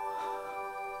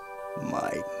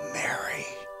 My Mary.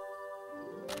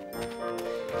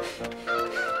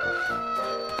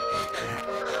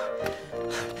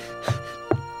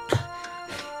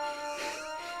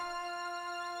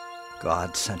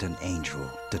 God sent an angel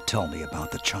to tell me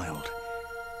about the child.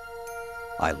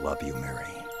 I love you, Mary.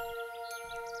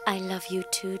 I love you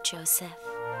too, Joseph.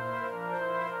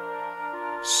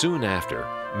 Soon after,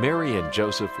 Mary and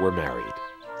Joseph were married.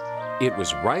 It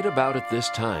was right about at this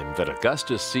time that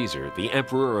Augustus Caesar, the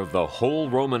emperor of the whole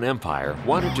Roman Empire,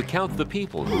 wanted to count the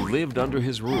people who lived under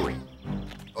his rule.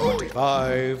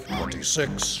 25,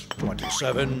 26,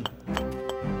 27.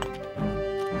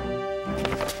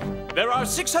 There are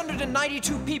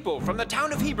 692 people from the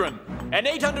town of Hebron, and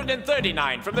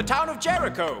 839 from the town of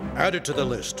Jericho. Add it to the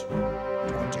list.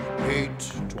 28,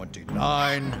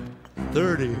 29,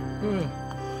 30.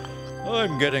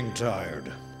 I'm getting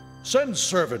tired. Send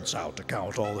servants out to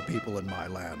count all the people in my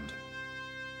land.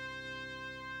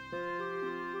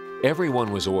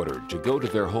 Everyone was ordered to go to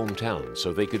their hometown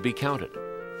so they could be counted.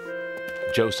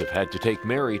 Joseph had to take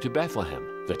Mary to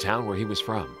Bethlehem, the town where he was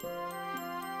from.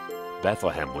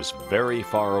 Bethlehem was very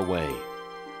far away.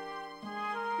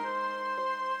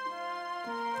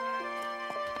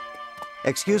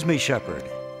 Excuse me, shepherd.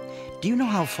 Do you know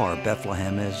how far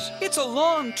Bethlehem is? It's a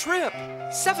long trip.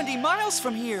 70 miles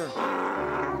from here.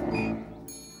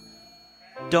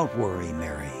 Don't worry,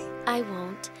 Mary. I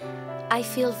won't. I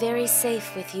feel very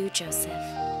safe with you, Joseph.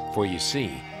 For you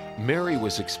see, Mary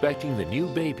was expecting the new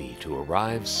baby to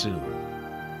arrive soon.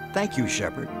 Thank you,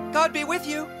 shepherd. God be with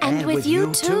you. And with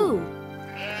you too.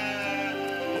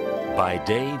 By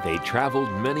day, they traveled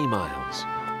many miles.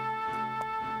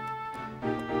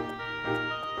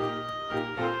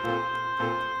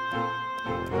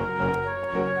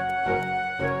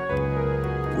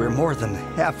 We're more than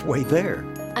halfway there.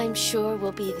 I'm sure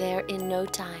we'll be there in no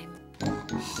time.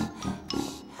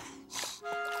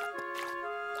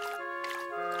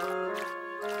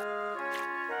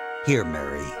 Here,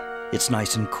 Mary. It's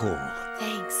nice and cool.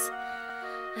 Thanks.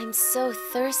 I'm so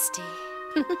thirsty.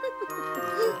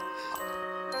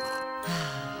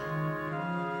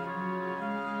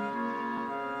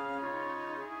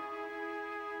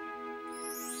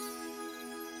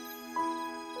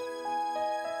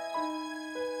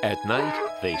 At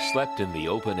night, they slept in the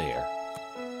open air.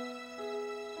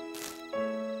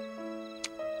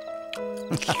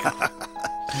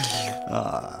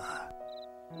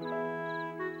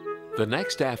 The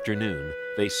next afternoon,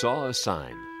 they saw a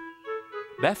sign.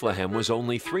 Bethlehem was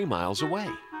only 3 miles away.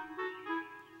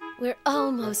 We're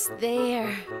almost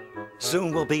there.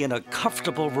 Soon we'll be in a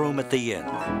comfortable room at the inn.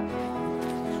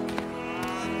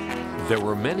 There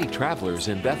were many travelers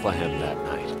in Bethlehem that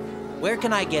night. Where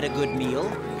can I get a good meal?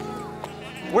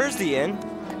 Where's the inn?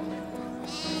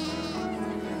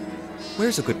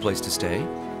 Where's a good place to stay?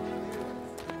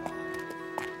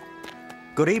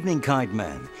 Good evening, kind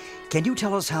man. Can you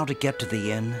tell us how to get to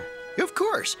the inn? Of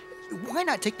course. Why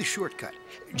not take the shortcut?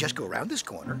 Just go around this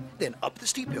corner, then up the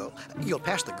steep hill. You'll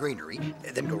pass the granary,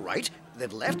 then go right,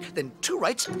 then left, then 2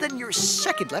 rights, then your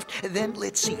second left, then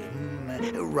let's see.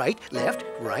 Right, left,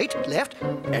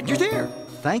 and you're there.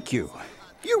 Thank you.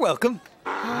 You're welcome.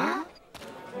 Huh?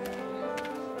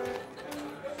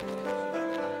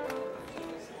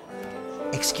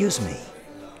 Excuse me.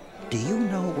 Do you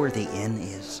know where the inn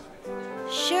is?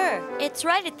 Sure, it's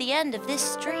right at the end of this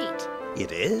street.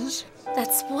 It is?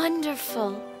 That's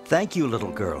wonderful. Thank you,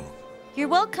 little girl. You're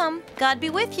welcome. God be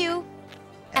with you.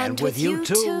 And with you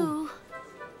too.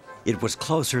 It was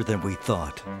closer than we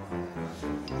thought.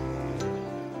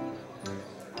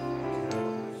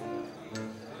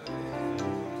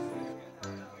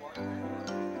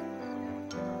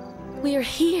 We're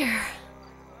here.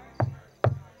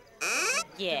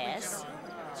 Yes.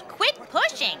 Quit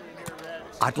pushing.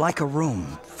 I'd like a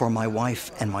room for my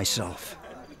wife and myself.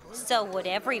 So would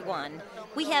everyone.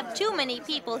 We have too many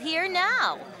people here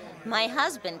now. My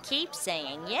husband keeps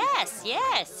saying yes,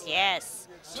 yes, yes.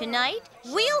 Tonight,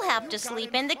 we'll have to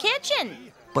sleep in the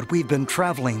kitchen. But we've been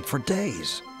traveling for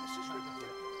days.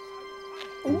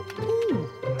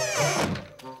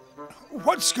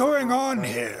 What's going on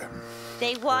here?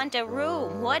 They want a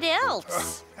room. What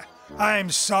else?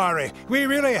 I'm sorry. We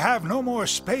really have no more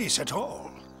space at all.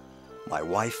 My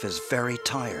wife is very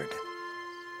tired.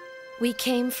 We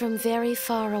came from very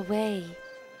far away.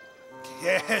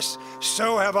 Yes,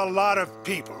 so have a lot of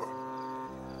people.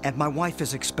 And my wife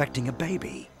is expecting a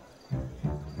baby.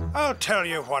 I'll tell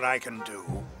you what I can do.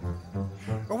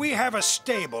 We have a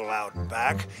stable out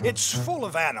back. It's full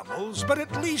of animals, but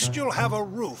at least you'll have a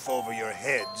roof over your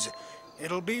heads.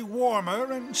 It'll be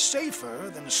warmer and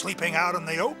safer than sleeping out in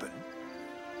the open.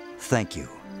 Thank you.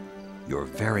 You're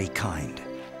very kind.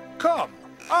 Come,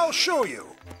 I'll show you.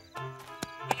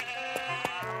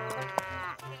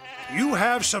 You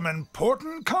have some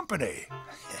important company.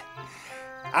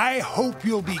 I hope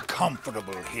you'll be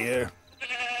comfortable here.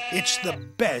 It's the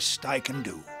best I can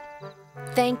do.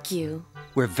 Thank you.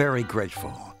 We're very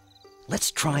grateful.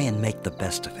 Let's try and make the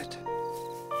best of it.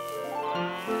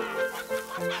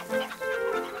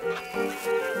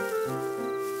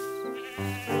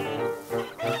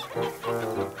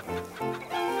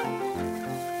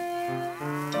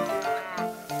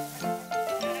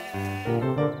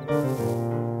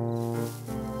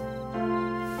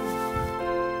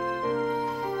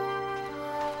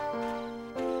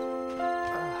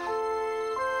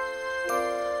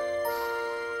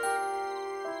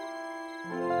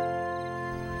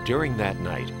 During that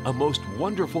night, a most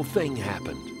wonderful thing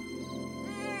happened.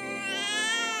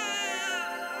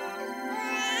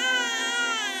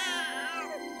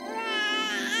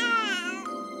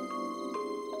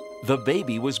 The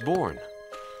baby was born,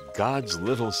 God's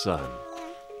little son.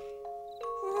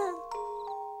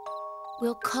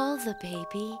 We'll call the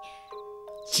baby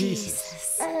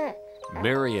Jesus.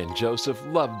 Mary and Joseph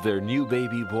loved their new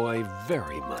baby boy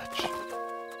very much.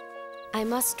 I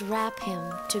must wrap him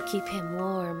to keep him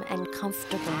warm and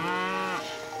comfortable.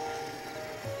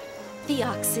 The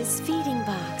ox's feeding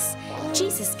box.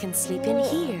 Jesus can sleep in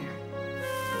here.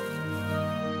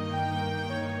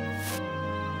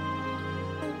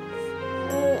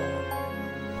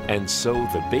 And so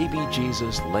the baby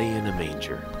Jesus lay in a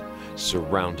manger,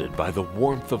 surrounded by the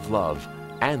warmth of love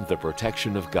and the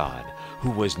protection of God,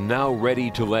 who was now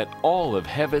ready to let all of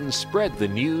heaven spread the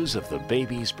news of the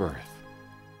baby's birth.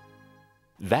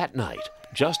 That night,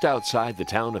 just outside the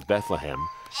town of Bethlehem,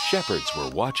 shepherds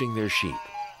were watching their sheep.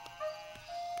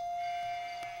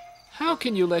 How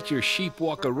can you let your sheep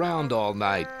walk around all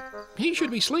night? He should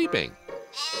be sleeping.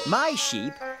 My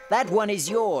sheep? That one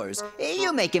is yours.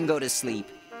 You make him go to sleep.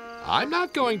 I'm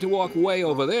not going to walk way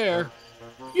over there.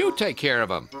 You take care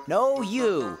of him. No,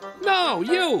 you. No,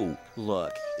 you.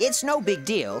 Look, it's no big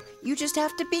deal. You just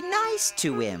have to be nice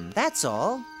to him, that's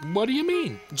all. What do you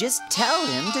mean? Just tell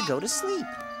him to go to sleep.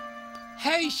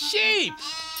 Hey, sheep!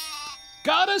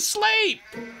 Go to sleep!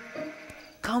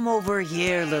 Come over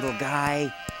here, little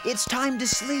guy. It's time to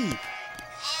sleep.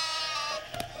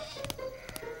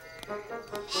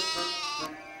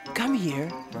 Come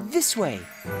here, this way.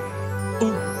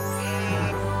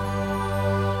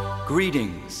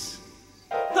 Greetings.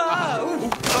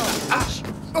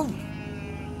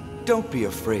 Don't be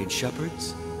afraid,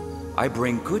 shepherds. I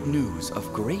bring good news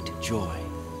of great joy.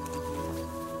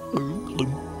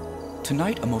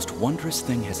 Tonight, a most wondrous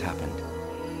thing has happened.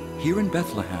 Here in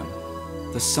Bethlehem,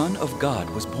 the Son of God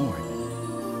was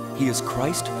born. He is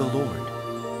Christ the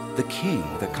Lord, the King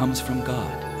that comes from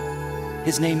God.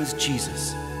 His name is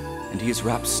Jesus, and he is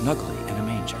wrapped snugly in a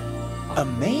manger. A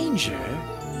manger?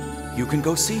 You can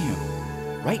go see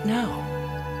him right now.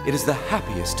 It is the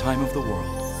happiest time of the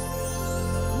world.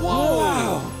 Whoa!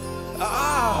 Wow.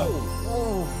 Ow!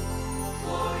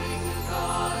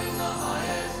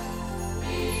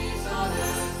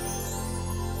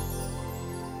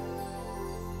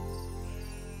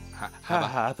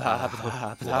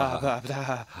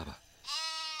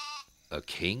 A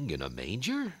king in a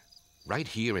manger? Right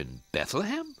here in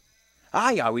Bethlehem?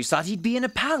 I always thought he'd be in a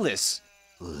palace.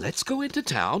 Let's go into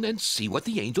town and see what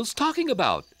the angel's talking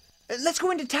about. Let's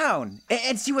go into town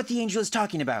and see what the angel is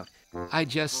talking about. I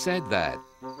just said that.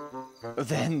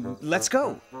 Then let's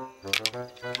go.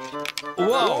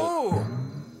 Whoa!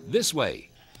 This way.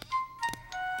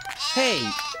 Hey,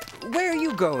 where are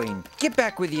you going? Get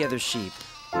back with the other sheep.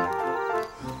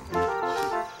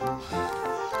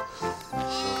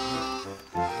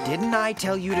 Didn't I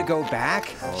tell you to go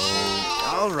back?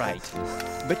 All right.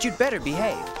 But you'd better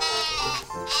behave.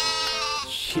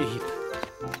 Sheep.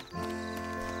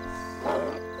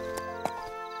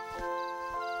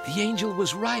 The angel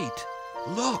was right.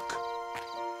 Look.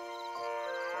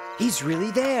 He's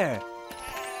really there.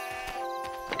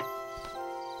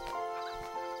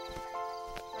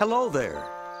 Hello there.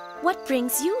 What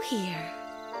brings you here?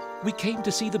 We came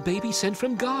to see the baby sent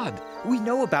from God. We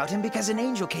know about him because an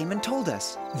angel came and told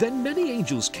us. Then many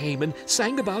angels came and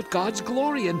sang about God's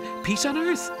glory and peace on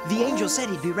earth. The angel said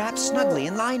he'd be wrapped snugly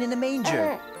and lying in a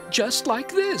manger. Just like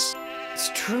this.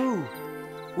 It's true.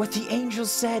 What the angel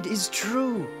said is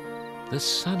true. The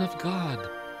Son of God,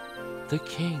 the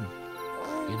King,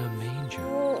 in a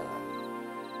manger.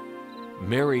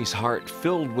 Mary's heart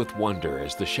filled with wonder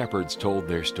as the shepherds told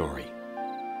their story.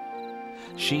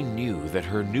 She knew that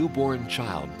her newborn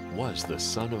child was the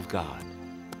Son of God.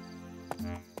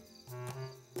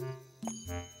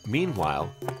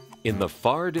 Meanwhile, in the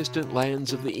far distant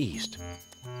lands of the East,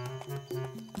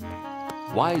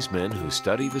 wise men who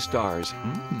study the stars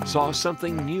saw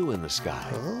something new in the sky.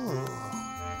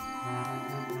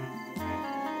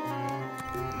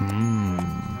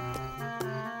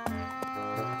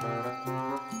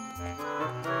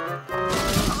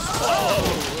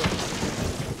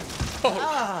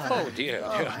 Oh dear,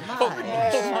 dear. Oh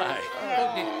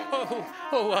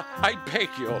my. I beg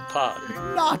your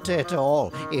pardon. Not at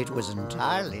all. It was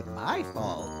entirely my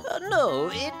fault. No,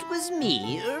 it was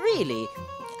me, really.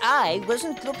 I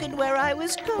wasn't looking where I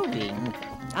was going.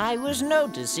 I was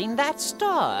noticing that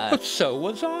star. So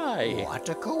was I. What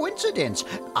a coincidence.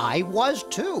 I was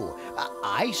too.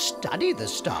 I study the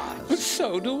stars.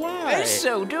 So do I.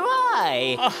 So do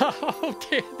I. Oh,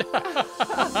 dear.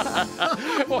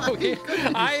 Oh, dear.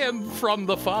 I am from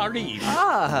the Far East.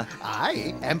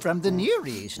 I am from the Near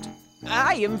East.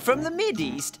 I am from the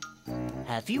Mid-East.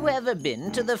 Have you ever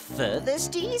been to the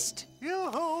furthest east?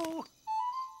 Yoo-hoo!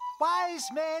 Wise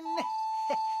men!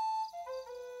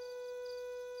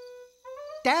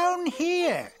 Down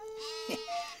here!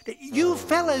 You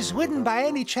fellas wouldn't by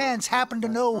any chance happen to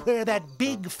know where that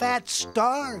big fat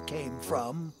star came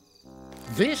from?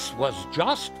 This was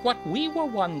just what we were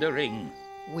wondering.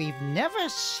 We've never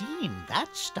seen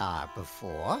that star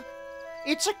before.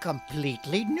 It's a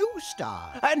completely new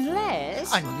star.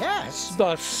 Unless...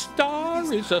 The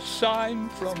star is a sign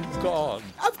from God.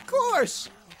 Of course!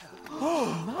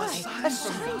 Oh my, a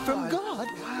sign from God?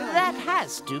 That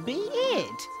has to be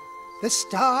it. The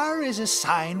star is a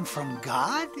sign from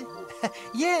God?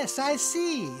 Yes, I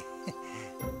see.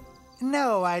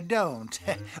 No, I don't.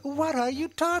 What are you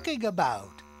talking about?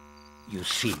 You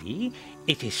see,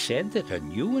 it is said that a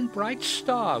new and bright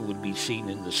star will be seen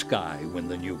in the sky when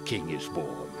the new king is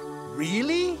born.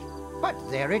 Really? But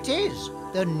there it is,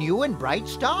 the new and bright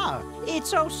star.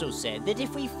 It's also said that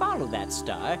if we follow that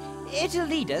star, it'll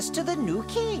lead us to the new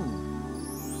king.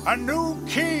 A new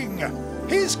king!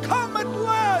 He's come at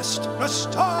last! The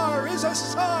star is a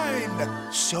sign!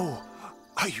 So,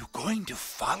 are you going to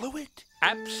follow it?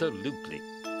 Absolutely.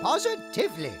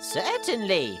 Positively.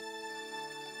 Certainly.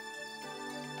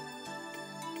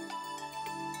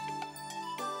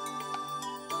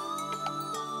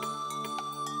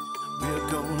 We're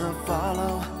gonna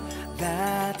follow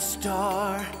that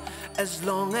star as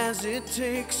long as it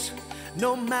takes,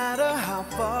 no matter how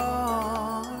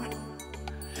far,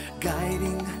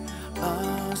 guiding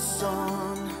us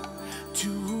on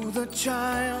to the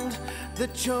child, the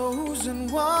chosen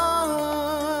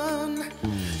one.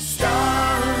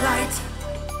 Starlight,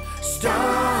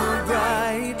 star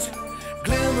bright,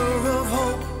 glimmer of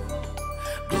hope,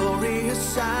 glorious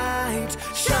sight.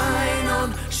 Shine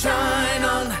on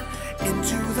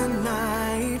into the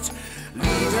night.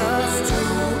 Lead us to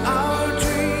our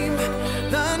dream,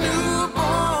 the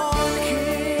newborn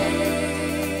king.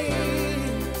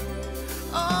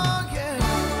 Oh yeah.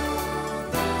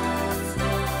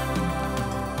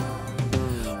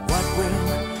 What will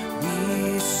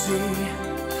we see?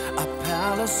 A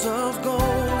palace of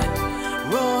gold,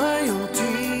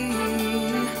 royalty.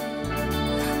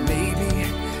 Maybe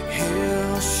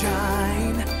he'll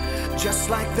shine just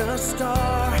like the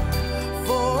star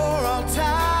for all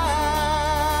time.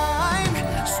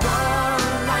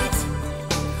 Starlight,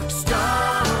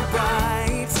 star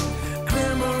bright,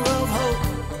 glimmer of hope,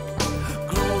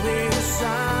 glorious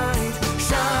sight.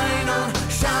 Shine on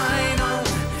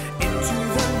into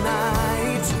the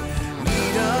night.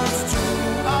 Lead us to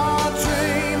our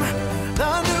dream,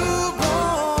 the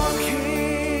newborn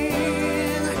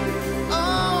king.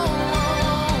 Oh,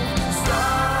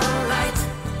 starlight,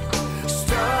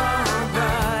 star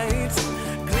bright.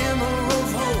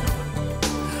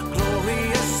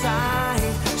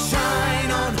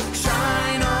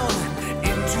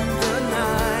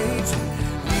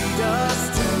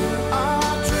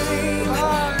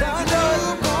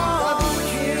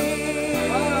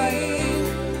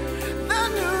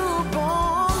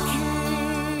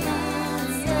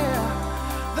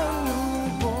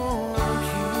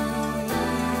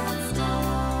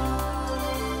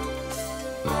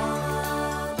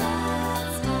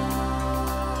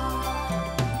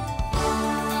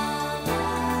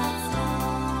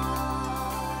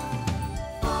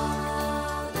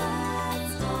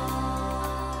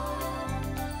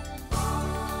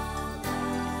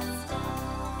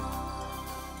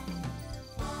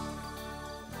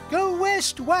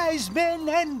 best wise men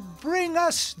and bring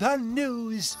us the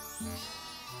news.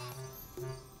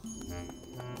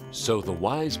 So the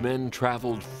wise men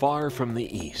traveled far from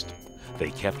the east. They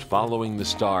kept following the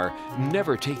star,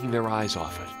 never taking their eyes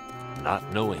off it,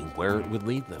 not knowing where it would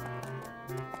lead them.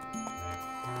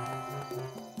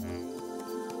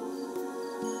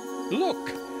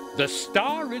 Look, the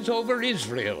star is over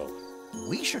Israel.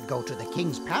 We should go to the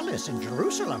king's palace in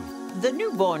Jerusalem. The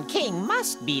newborn king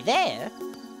must be there.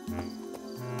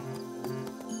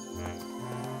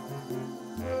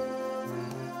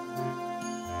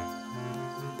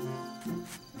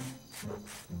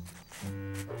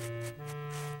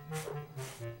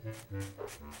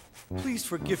 Please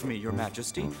forgive me, Your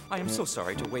Majesty. I am so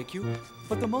sorry to wake you,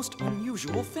 but the most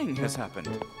unusual thing has happened.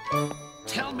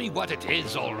 Tell me what it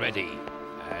is already.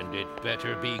 And it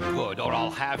better be good, or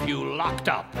I'll have you locked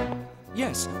up.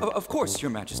 Yes, of course,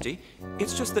 Your Majesty.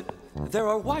 It's just that there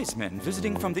are wise men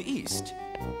visiting from the east.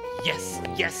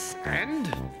 Yes,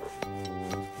 and?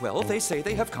 Well, they say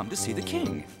they have come to see the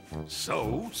king.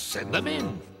 So, send them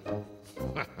in.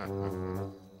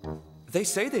 They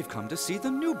say they've come to see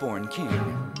the newborn king.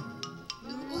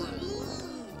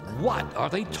 What are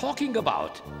they talking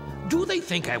about? Do they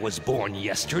think I was born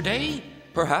yesterday?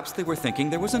 Perhaps they were thinking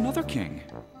there was another king.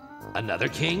 Another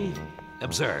king?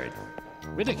 Absurd.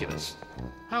 Ridiculous.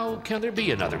 How can there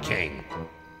be another king?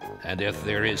 And if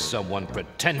there is someone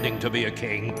pretending to be a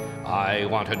king, I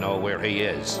want to know where he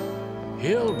is.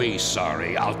 He'll be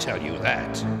sorry, I'll tell you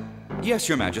that. Yes,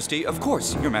 Your Majesty, of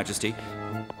course, Your Majesty.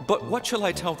 But what shall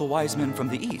I tell the wise men from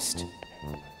the east?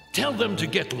 Tell them to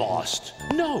get lost.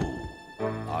 No.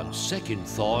 On second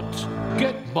thought,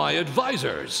 get my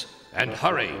advisors. And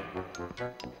hurry.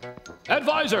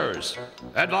 Advisors!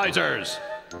 Advisors!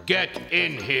 Get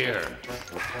in here.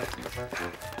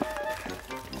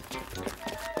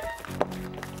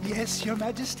 Yes, Your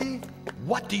Majesty?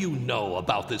 What do you know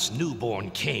about this newborn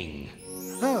king?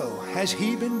 Oh, has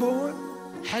he been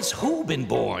born? Has who been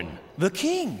born? The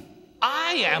king.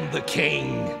 I am the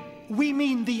king. We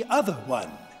mean the other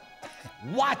one.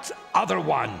 What other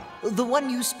one? The one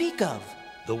you speak of.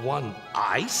 The one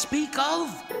I speak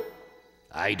of?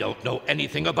 I don't know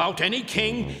anything about any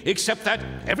king except that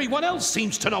everyone else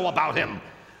seems to know about him.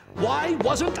 Why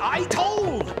wasn't I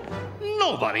told?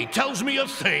 Nobody tells me a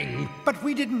thing. But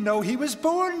we didn't know he was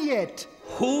born yet.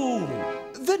 Who?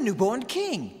 The newborn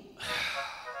king.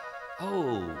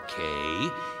 Okay,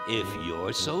 if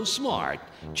you're so smart,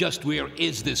 just where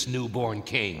is this newborn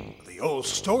king? The old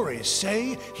stories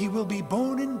say he will be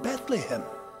born in Bethlehem.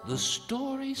 The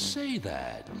stories say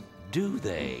that, do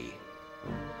they?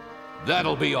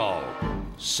 That'll be all.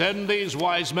 Send these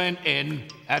wise men in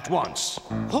at once.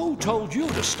 Who told you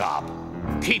to stop?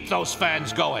 Keep those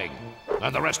fans going.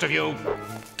 And the rest of you,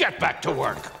 get back to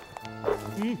work.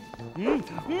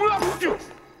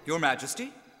 Your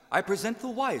Majesty, I present the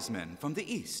wise men from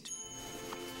the east.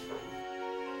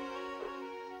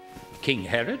 King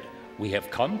Herod, we have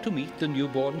come to meet the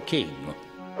newborn king.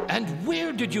 And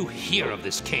where did you hear of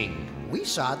this king? We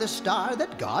saw the star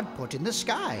that God put in the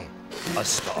sky. A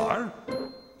star?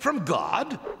 From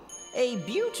God? A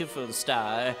beautiful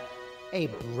star. A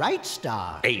bright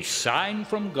star. A sign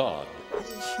from God.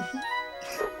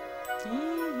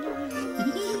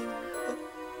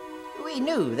 We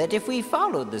knew that if we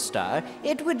followed the star,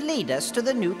 it would lead us to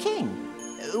the new king.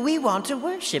 We want to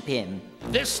worship him.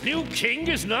 This new king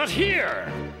is not here.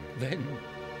 Then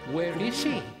where is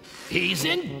he? He's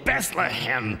in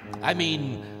Bethlehem.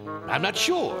 I'm not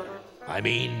sure.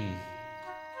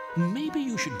 Maybe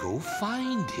you should go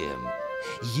find him.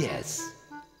 Yes.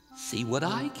 See what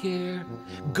I care.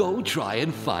 Go try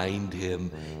and find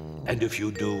him. And if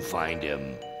you do find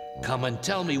him, come and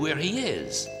tell me where he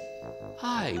is.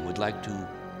 I would like to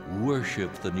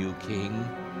worship the new king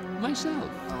myself.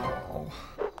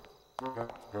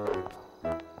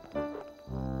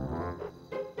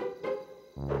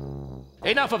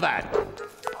 Enough of that.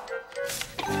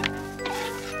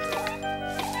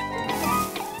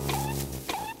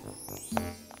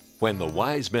 When the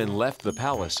wise men left the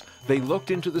palace, they looked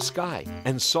into the sky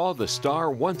and saw the star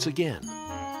once again.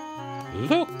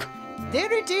 Look!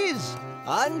 There it is!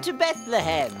 On to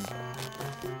Bethlehem!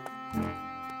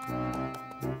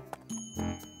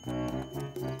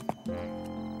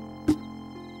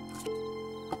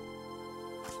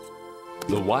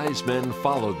 The wise men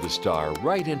followed the star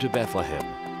right into Bethlehem.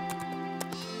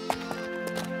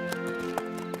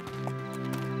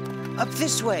 Up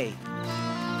this way.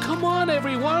 Come on,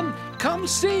 everyone! Come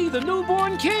see the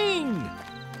newborn king!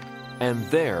 And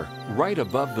there, right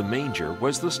above the manger,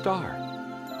 was the star.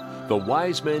 The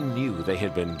wise men knew they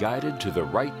had been guided to the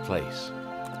right place.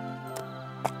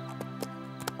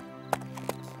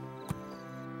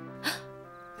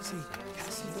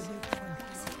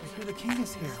 The king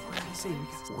is here. Where is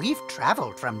he? We've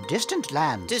traveled from distant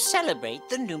lands To celebrate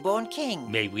the newborn king.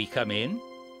 May we come in?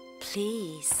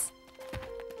 Please.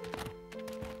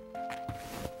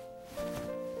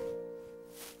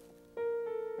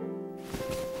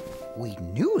 We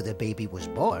knew the baby was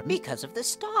born because of the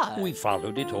star. We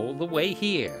followed it all the way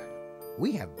here.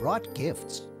 We have brought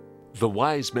gifts. The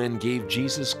wise men gave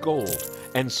Jesus gold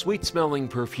and sweet-smelling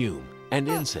perfume and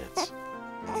incense.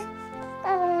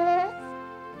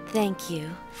 Thank you.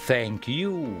 Thank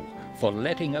you for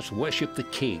letting us worship the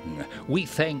King. We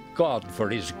thank God for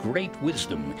his great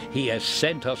wisdom. He has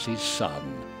sent us his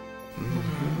Son.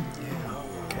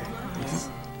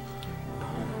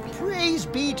 Praise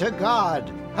be to God!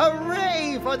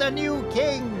 Hooray for the new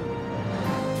king!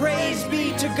 Praise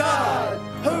be to God!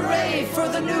 Hooray for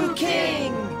the new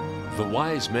king! The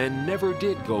wise men never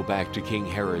did go back to King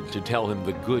Herod to tell him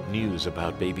the good news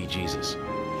about baby Jesus.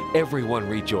 Everyone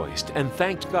rejoiced and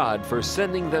thanked God for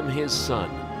sending them his son,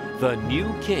 the new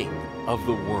king of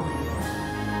the world.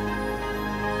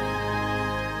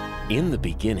 In the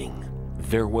beginning,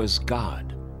 there was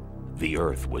God. The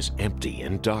earth was empty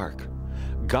and dark.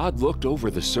 God looked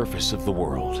over the surface of the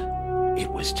world.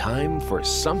 It was time for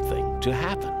something to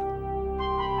happen.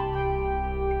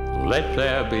 Let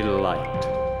there be light.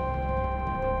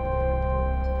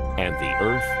 And the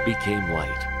earth became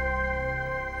light.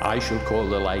 I shall call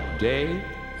the light day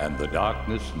and the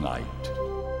darkness night.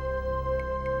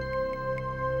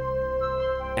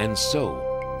 And so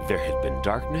there had been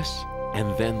darkness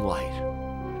and then light.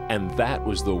 And that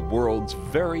was the world's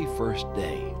very first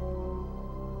day.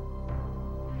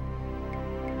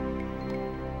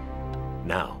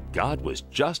 Now, God was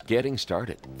just getting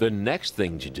started. The next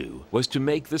thing to do was to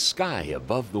make the sky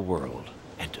above the world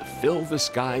and to fill the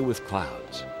sky with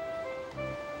clouds.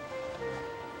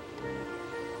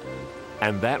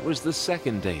 And that was the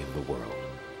second day of the world.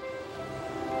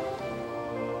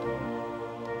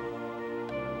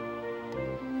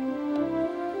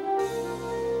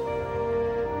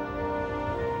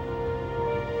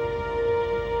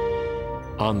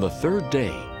 On the third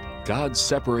day, God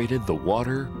separated the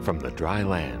water from the dry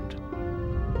land.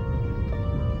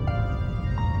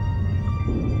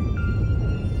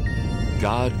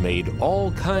 God made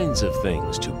all kinds of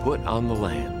things to put on the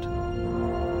land.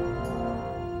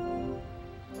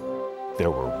 There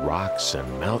were rocks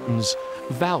and mountains,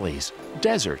 valleys,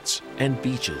 deserts, and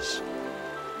beaches.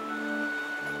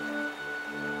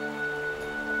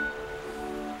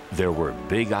 There were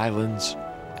big islands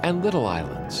and little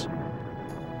islands.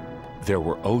 There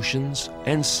were oceans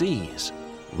and seas,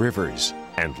 rivers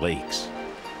and lakes.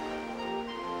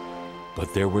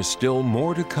 But there was still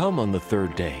more to come on the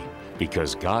third day,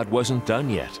 because God wasn't done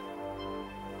yet.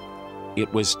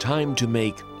 It was time to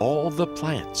make all the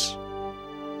plants.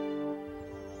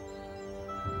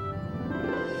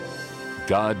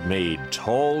 God made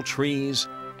tall trees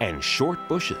and short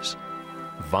bushes,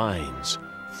 vines,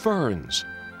 ferns,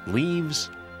 leaves,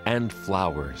 and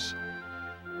flowers.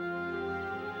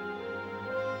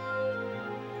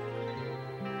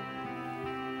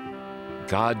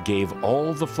 God gave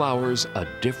all the flowers a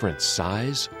different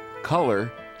size,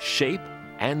 color, shape,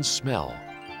 and smell.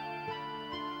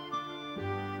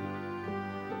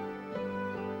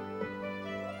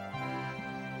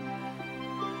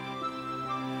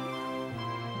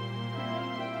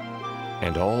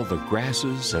 And all the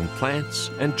grasses and plants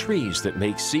and trees that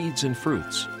make seeds and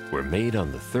fruits were made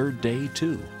on the third day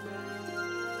too.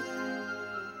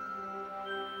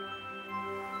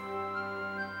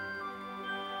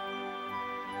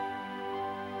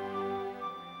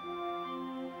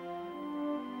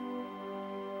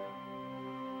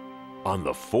 On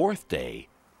the fourth day,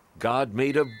 God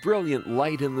made a brilliant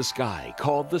light in the sky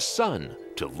called the sun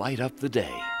to light up the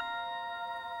day,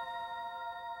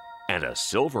 and a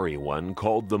silvery one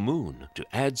called the moon to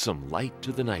add some light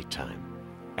to the nighttime.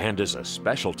 And as a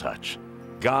special touch,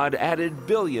 God added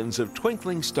billions of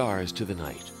twinkling stars to the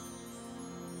night.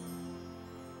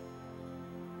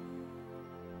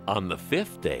 On the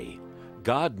fifth day,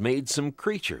 God made some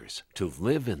creatures to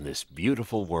live in this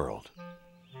beautiful world.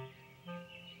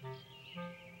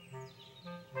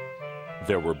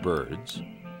 There were birds,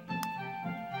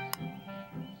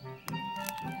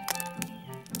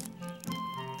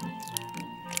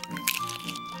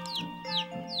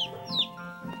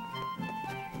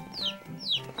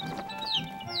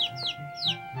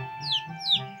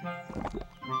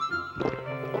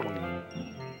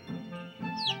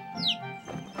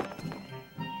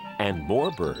 and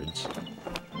more birds,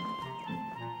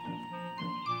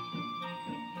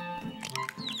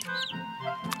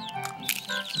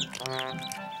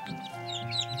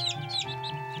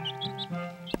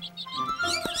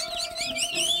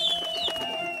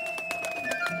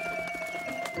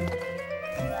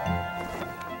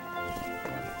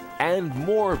 and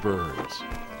more birds.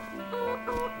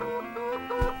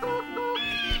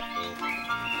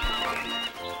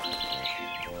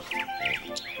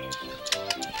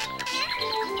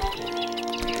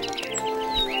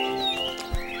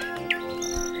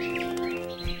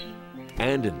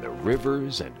 And in the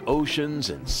rivers and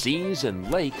oceans and seas and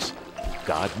lakes,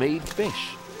 God made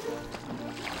fish.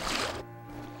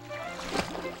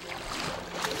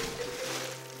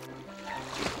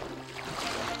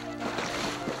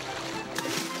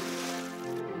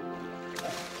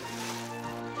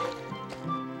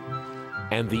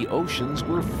 And the oceans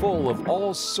were full of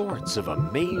all sorts of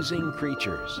amazing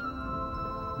creatures.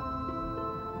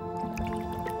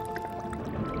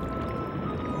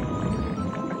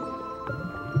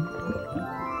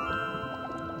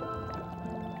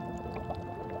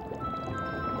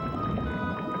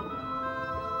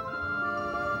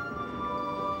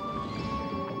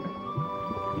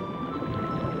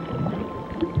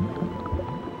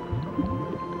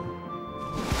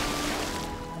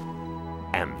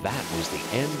 And that was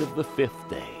the end of the 5th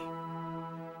day.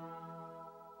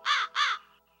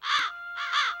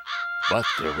 But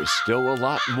there was still a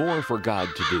lot more for God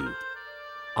to do.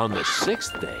 On the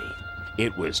 6th day,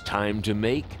 it was time to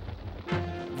make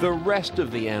the rest of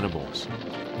the animals.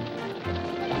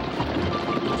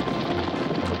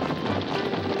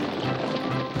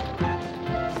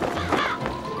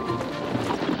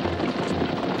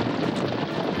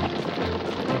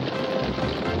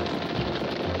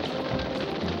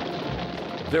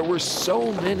 There were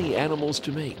so many animals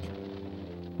to make.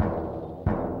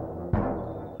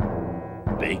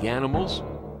 Big animals,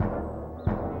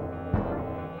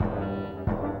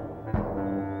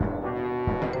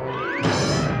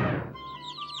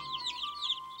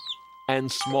 and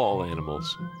small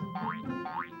animals.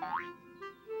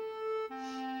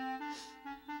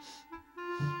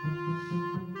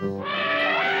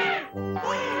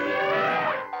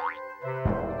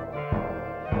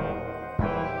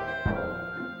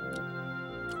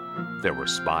 There were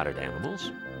spotted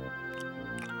animals,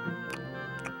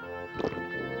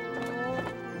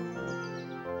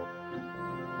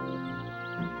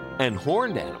 and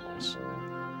horned animals.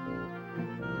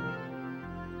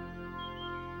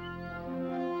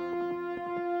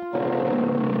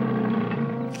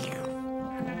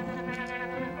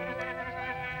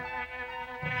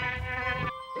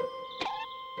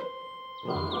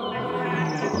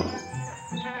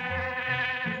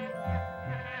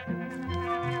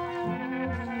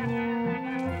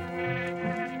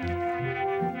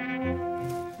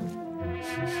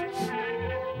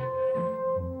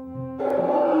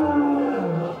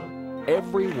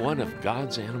 Every one of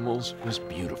God's animals was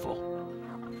beautiful.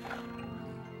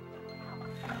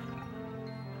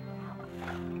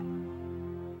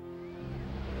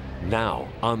 Now,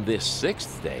 on this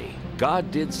 6th day,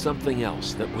 God did something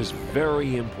else that was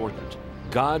very important.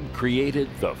 God created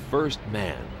the first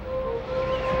man.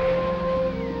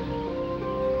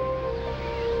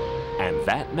 And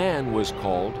that man was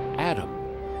called Adam.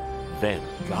 Then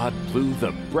God blew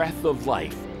the breath of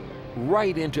life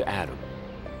right into Adam.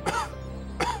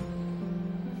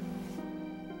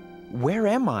 Where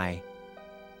am I?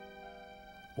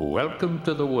 Welcome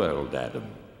to the world, Adam.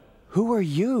 Who are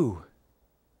you?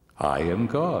 I am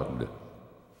God.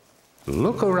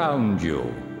 Look around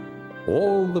you.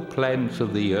 All the plants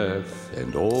of the earth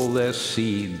and all their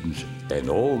seeds and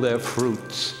all their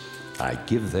fruits, I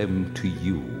give them to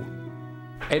you.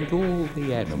 And all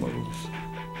the animals.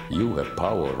 You have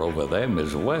power over them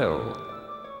as well.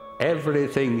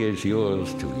 Everything is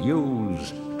yours to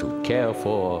use, to care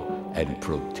for, and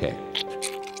protect.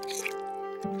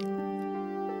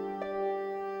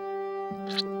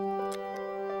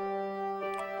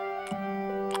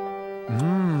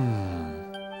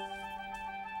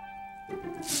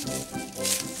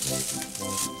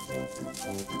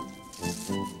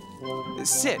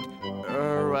 Sit.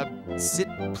 Sit,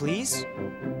 please.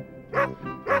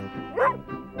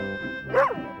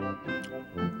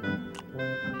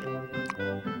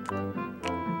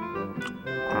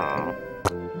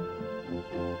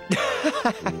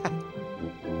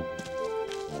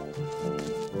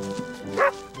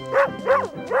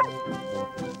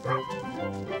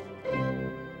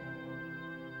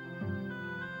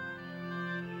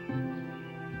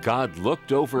 God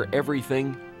looked over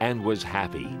everything and was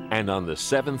happy. And on the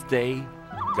 7th day,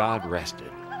 God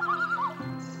rested.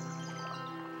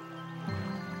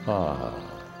 Ah,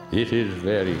 it is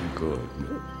very good.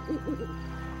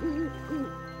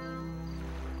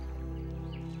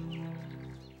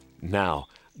 Now,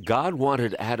 God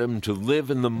wanted Adam to live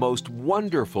in the most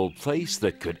wonderful place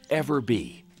that could ever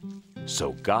be.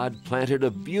 So God planted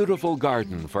a beautiful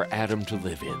garden for Adam to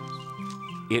live in.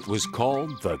 It was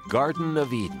called the Garden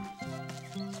of Eden.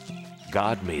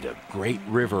 God made a great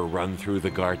river run through the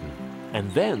garden,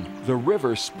 and then the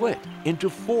river split into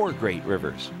 4 great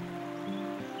rivers.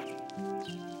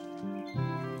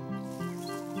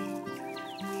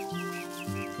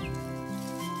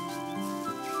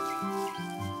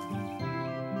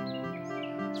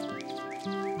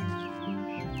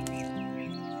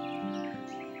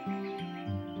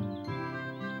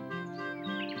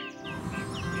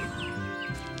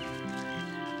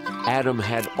 Adam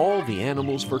had all the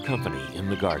animals for company in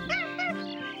the garden.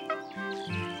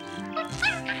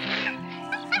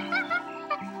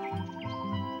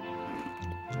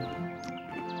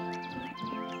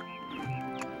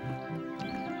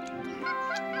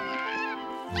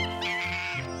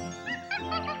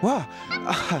 Whoa,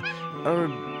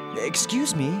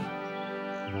 excuse me.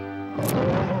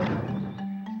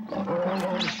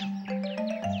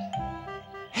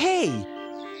 Hey!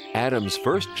 Adam's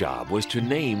first job was to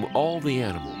name all the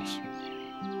animals.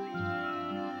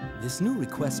 This new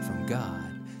request from God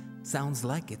sounds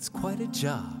like it's quite a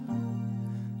job.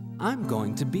 I'm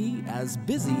going to be as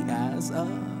busy as a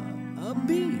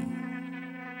bee.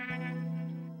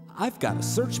 I've got to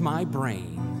search my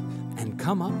brain and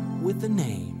come up with a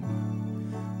name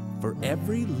for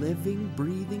every living,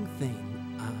 breathing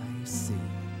thing I see.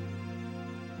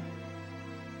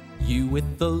 You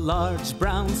with the large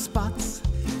brown spots,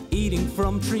 eating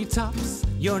from treetops,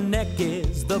 your neck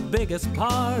is the biggest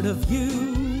part of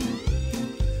you.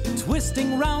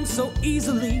 Twisting round so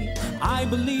easily, I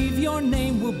believe your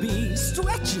name will be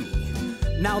Stretchy.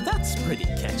 Now that's pretty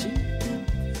catchy.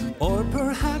 Or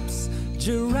perhaps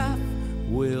Giraffe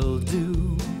will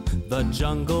do. The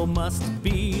jungle must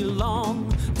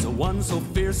belong to one so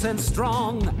fierce and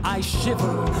strong. I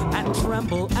shiver and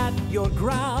tremble at your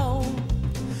growl.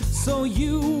 So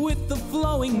you with the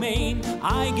flowing mane,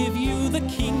 I give you the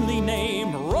kingly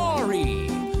name, Rory.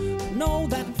 No,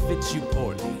 that fits you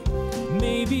poorly.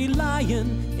 Maybe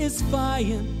lion is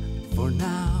fine for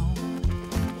now.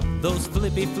 Those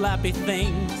flippy flappy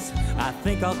things, I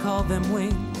think I'll call them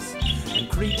wings. And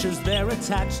creatures they're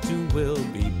attached to will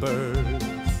be birds.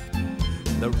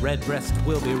 The redbreast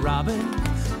will be robin,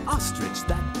 ostrich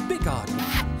that big odd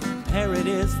one. Parrot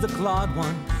is the clawed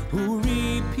one who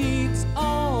repeats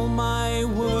all my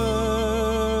words.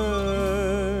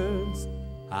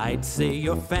 I'd say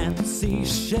your fancy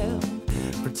shell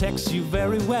protects you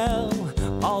very well,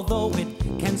 although it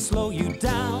can slow you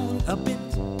down a bit.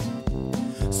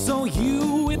 So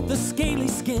you with the scaly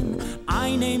skin,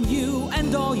 I name you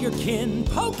and all your kin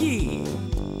Pokey.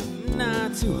 Nah,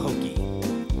 too hokey.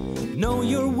 Know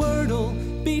your word'll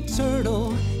be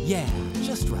turtle, yeah,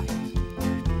 just right.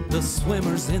 The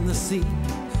swimmers in the sea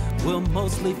will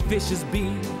mostly fishes be,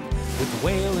 with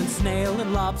whale and snail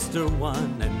and lobster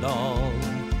one and all.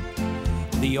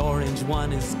 The orange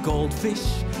one is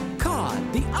goldfish,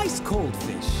 cod, the ice cold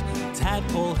fish.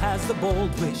 Tadpole has the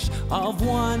bold wish of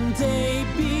one day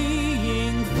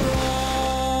being frog.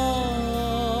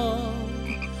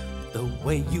 The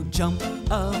way you jump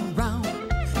around,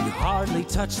 you hardly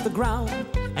touch the ground,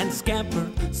 and scamper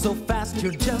so fast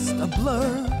you're just a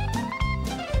blur.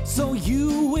 So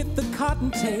you with the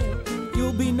cottontail,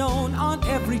 you'll be known on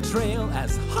every trail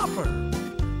as Hopper.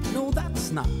 No,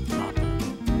 that's not proper.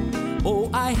 Oh,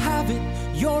 I have it,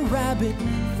 you're rabbit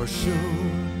for sure.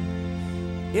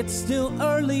 It's still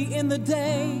early in the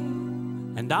day,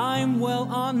 and I'm well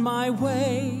on my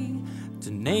way to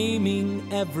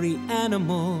naming every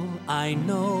animal I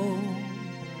know.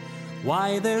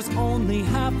 Why, there's only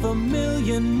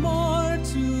 500,000 more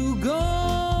to go.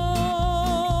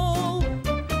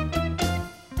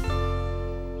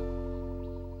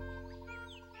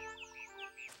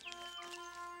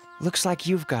 Looks like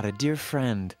you've got a dear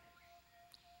friend.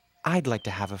 I'd like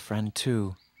to have a friend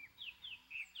too.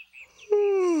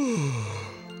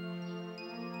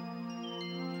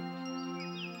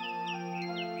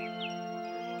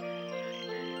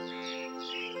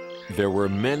 There were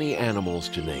many animals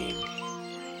to name.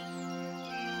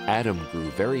 Adam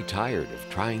grew very tired of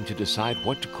trying to decide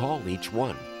what to call each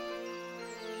one.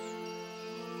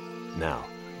 Now,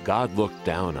 God looked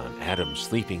down on Adam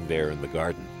sleeping there in the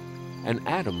garden, and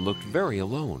Adam looked very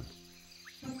alone.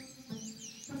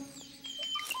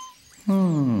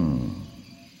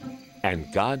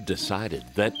 And God decided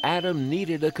that Adam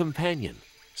needed a companion,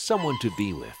 someone to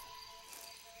be with.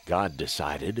 God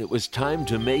decided it was time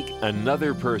to make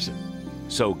another person,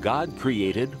 so God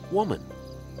created woman.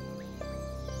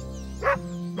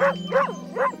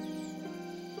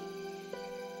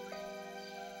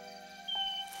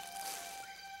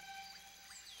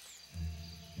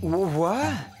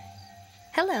 What?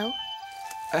 Hello.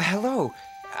 Hello.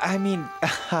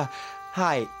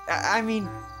 Hi.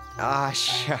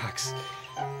 Shucks.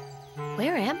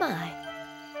 Where am I?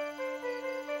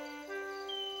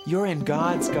 You're in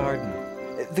God's garden,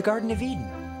 the Garden of Eden.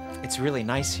 It's really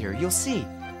nice here, you'll see.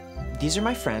 These are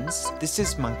my friends. This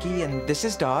is Monkey, and this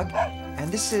is Dog,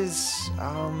 and this is,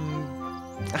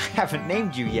 I haven't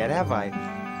named you yet, have I?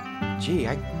 Gee,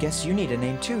 I guess you need a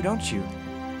name too, don't you?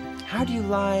 How do you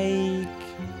like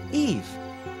Eve?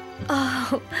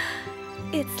 Oh,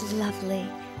 it's lovely.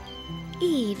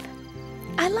 Eve.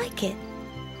 I like it.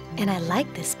 And I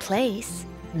like this place.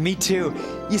 Me too.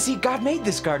 You see, God made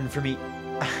this garden for me.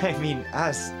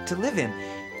 Us, to live in.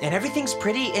 And everything's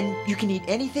pretty, and you can eat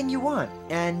anything you want,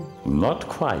 and... Not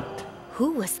quite.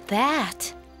 Who was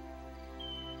that?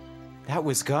 That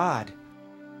was God.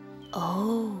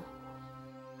 Oh.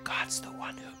 God's the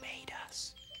one who made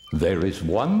us. There is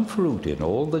one fruit in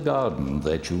all the garden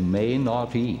that you may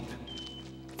not eat.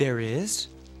 There is?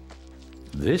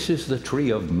 This is the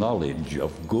tree of knowledge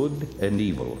of good and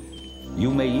evil.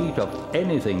 You may eat of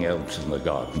anything else in the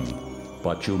garden,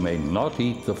 but you may not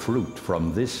eat the fruit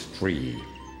from this tree.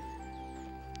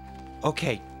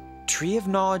 Okay, tree of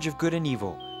knowledge of good and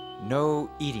evil. No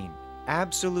eating.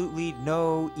 Absolutely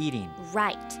no eating.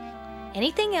 Right.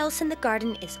 Anything else in the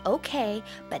garden is okay,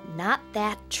 but not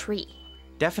that tree.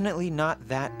 Definitely not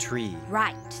that tree.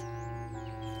 Right.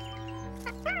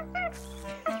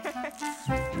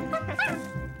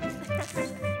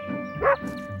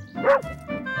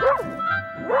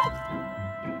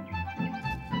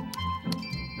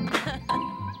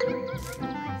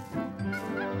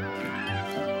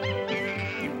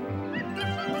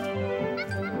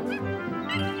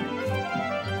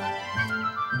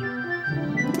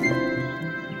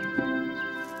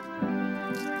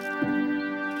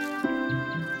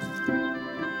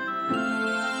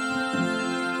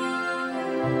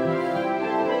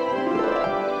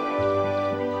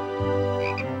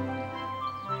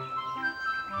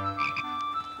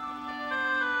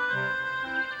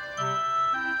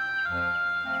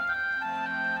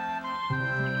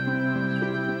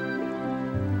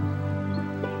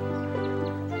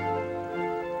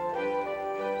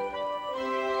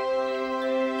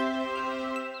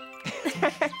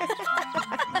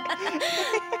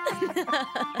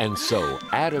 And so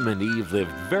Adam and Eve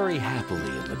lived very happily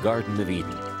in the Garden of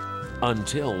Eden.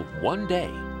 Until one day.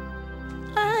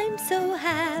 I'm so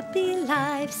happy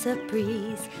life's a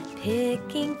breeze,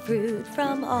 picking fruit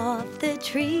from off the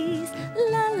trees.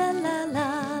 La la la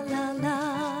la la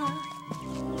la.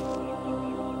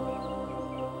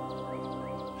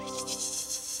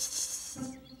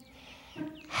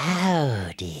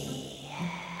 Howdy.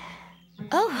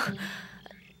 Oh,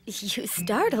 you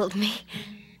startled me.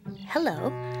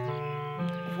 Hello.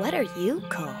 What are you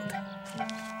called?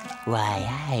 Why,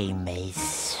 I'm a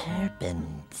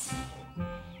serpent.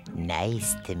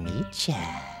 Nice to meet ya.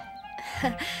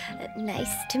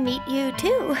 Nice to meet you,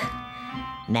 too.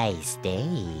 Nice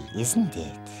day, isn't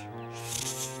it?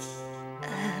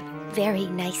 Very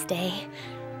nice day.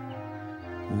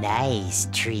 Nice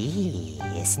tree,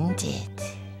 isn't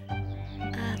it?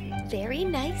 Very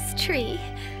nice tree.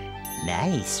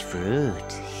 Nice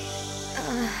fruit.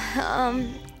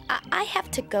 I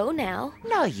have to go now.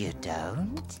 No, you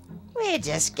don't. We're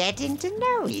just getting to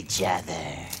know each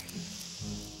other.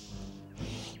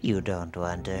 You don't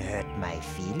want to hurt my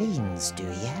feelings, do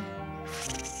ya?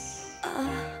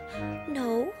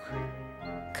 No.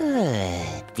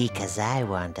 Good, because I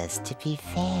want us to be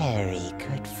very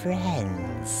good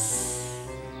friends.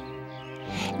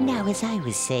 Now, as I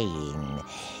was saying,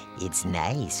 it's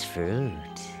nice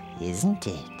fruit, isn't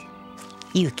it?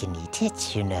 You can eat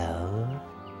it, you know.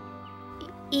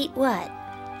 Eat what?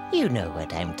 You know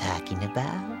what I'm talking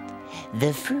about.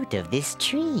 The fruit of this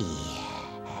tree.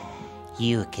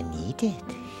 You can eat it.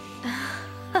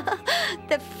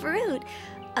 The fruit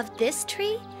of this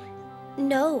tree?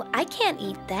 No, I can't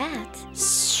eat that.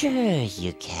 Sure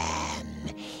you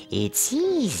can. It's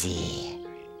easy.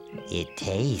 It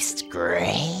tastes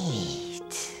great.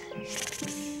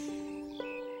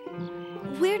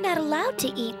 We're not allowed to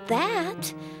eat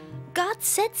that. God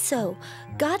said so.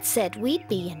 God said we'd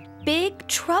be in big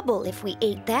trouble if we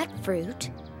ate that fruit.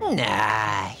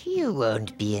 Nah, you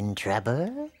won't be in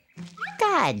trouble.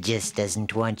 God just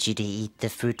doesn't want you to eat the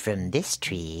fruit from this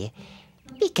tree,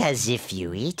 because if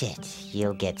you eat it,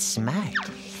 you'll get smart,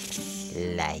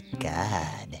 like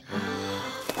God.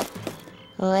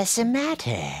 What's the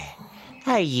matter?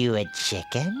 Are you a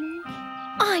chicken?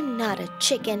 I'm not a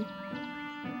chicken.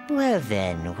 Well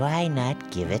then, why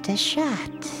not give it a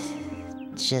shot?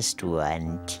 Just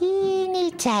one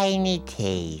teeny tiny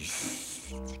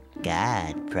taste.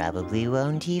 God probably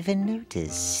won't even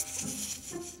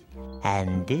notice.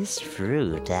 And this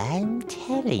fruit, I'm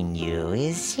telling you,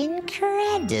 is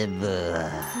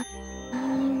incredible.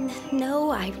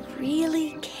 No, I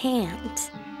really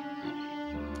can't.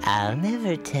 I'll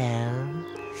never tell.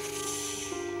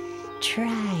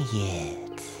 Try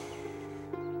it.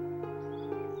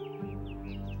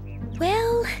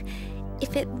 Well,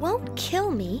 if it won't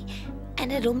kill me,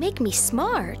 and it'll make me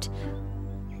smart,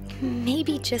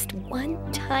 maybe just one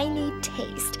tiny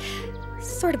taste.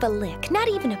 Sort of a lick, not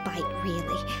even a bite,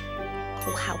 really.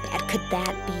 Oh, how bad could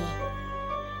that be?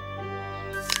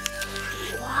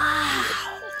 Wow!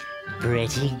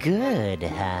 Pretty good,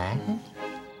 huh?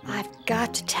 I've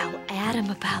got to tell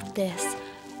Adam about this.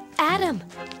 Adam!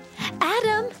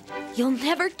 Adam! You'll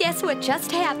never guess what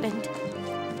just happened.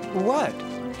 What?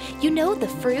 You know the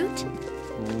fruit?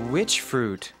 Which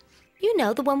fruit? You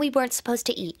know, the one we weren't supposed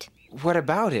to eat. What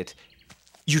about it?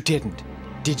 You didn't.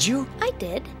 Did you? I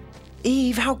did.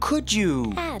 Eve, how could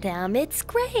you? Adam, it's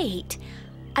great.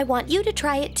 I want you to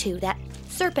try it too. That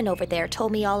serpent over there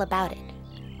told me all about it.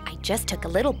 I just took a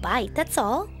little bite, that's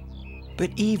all.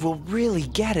 But Eve will really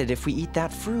get it if we eat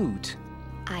that fruit.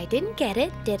 I didn't get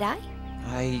it, did I?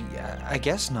 I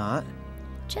guess not.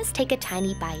 Just take a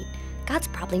tiny bite. God's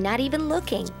probably not even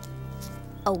looking.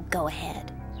 Oh, go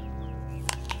ahead.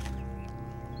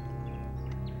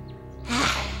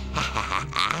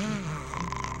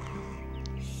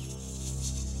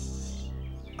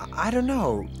 I don't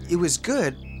know. It was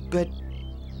good, but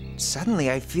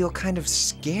suddenly I feel kind of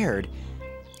scared.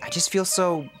 I just feel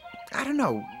so, I don't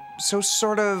know, so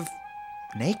sort of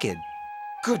naked.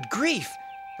 Good grief!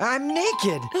 I'm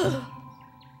naked!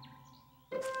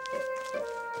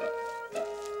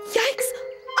 Yikes!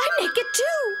 I'm naked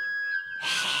too!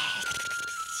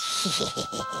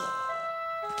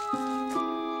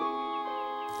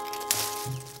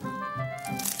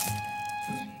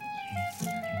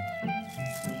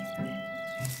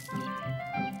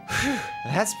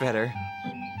 That's better.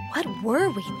 What were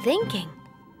we thinking?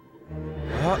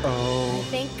 Uh-oh. I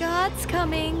think God's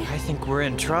coming. I think we're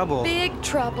in trouble. Big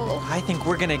trouble. I think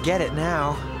we're gonna get it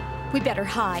now. We better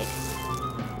hide.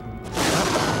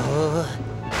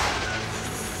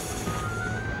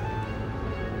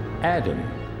 Adam,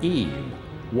 Eve,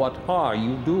 what are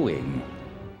you doing?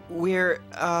 We're,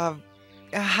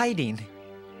 hiding.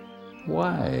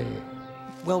 Why?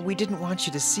 Well, we didn't want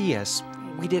you to see us.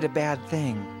 We did a bad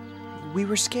thing. We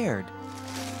were scared.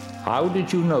 How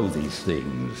did you know these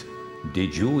things?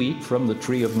 Did you eat from the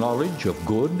tree of knowledge of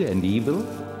good and evil?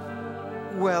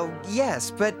 Well,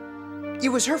 yes, but it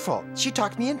was her fault. She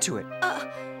talked me into it.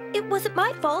 It wasn't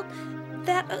my fault.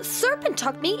 That serpent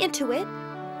talked me into it.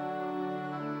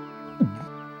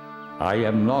 I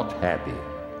am not happy.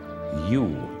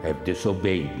 You have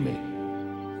disobeyed me.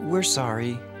 We're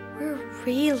sorry. We're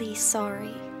really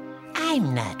sorry.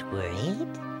 I'm not worried.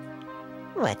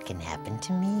 What can happen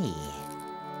to me?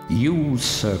 You,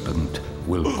 serpent,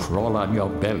 will crawl on your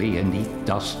belly and eat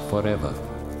dust forever.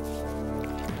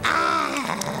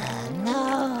 Ah,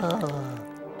 no!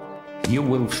 You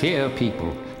will fear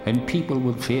people, and people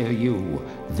will fear you.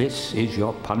 This is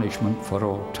your punishment for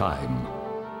all time.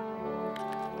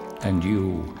 And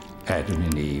you, Adam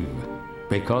and Eve,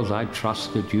 because I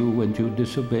trusted you and you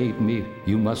disobeyed me,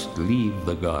 you must leave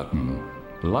the garden.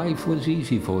 Life was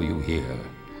easy for you here,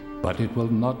 but it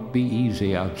will not be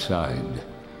easy outside.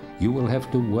 You will have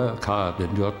to work hard,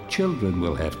 and your children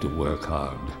will have to work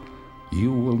hard.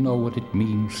 You will know what it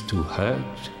means to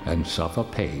hurt and suffer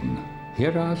pain.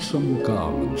 Here are some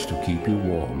garments to keep you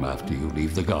warm after you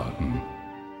leave the garden.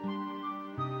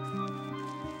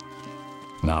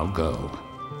 Now go.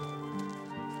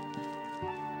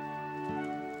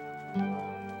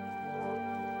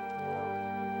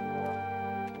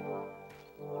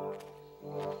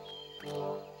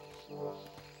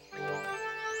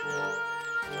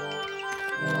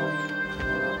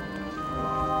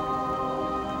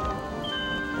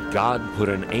 God put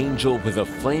an angel with a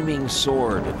flaming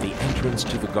sword at the entrance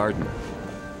to the garden,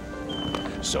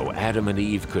 so Adam and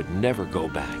Eve could never go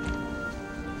back.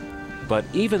 But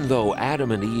even though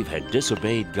Adam and Eve had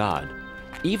disobeyed God,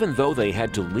 even though they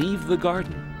had to leave the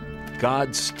garden,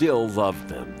 God still loved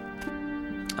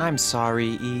them. I'm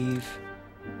sorry, Eve.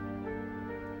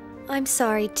 I'm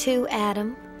sorry too,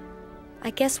 Adam. I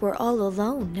guess we're all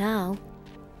alone now.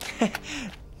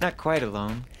 Not quite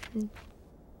alone.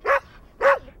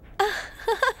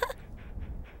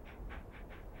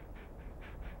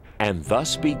 And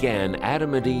thus began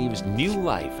Adam and Eve's new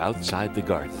life outside the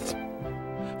garden.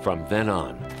 From then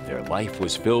on, their life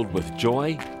was filled with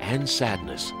joy and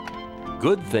sadness,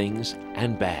 good things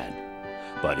and bad.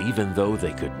 But even though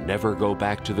they could never go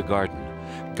back to the garden,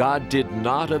 God did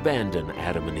not abandon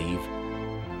Adam and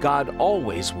Eve. God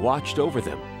always watched over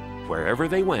them, wherever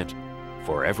they went,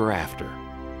 forever after.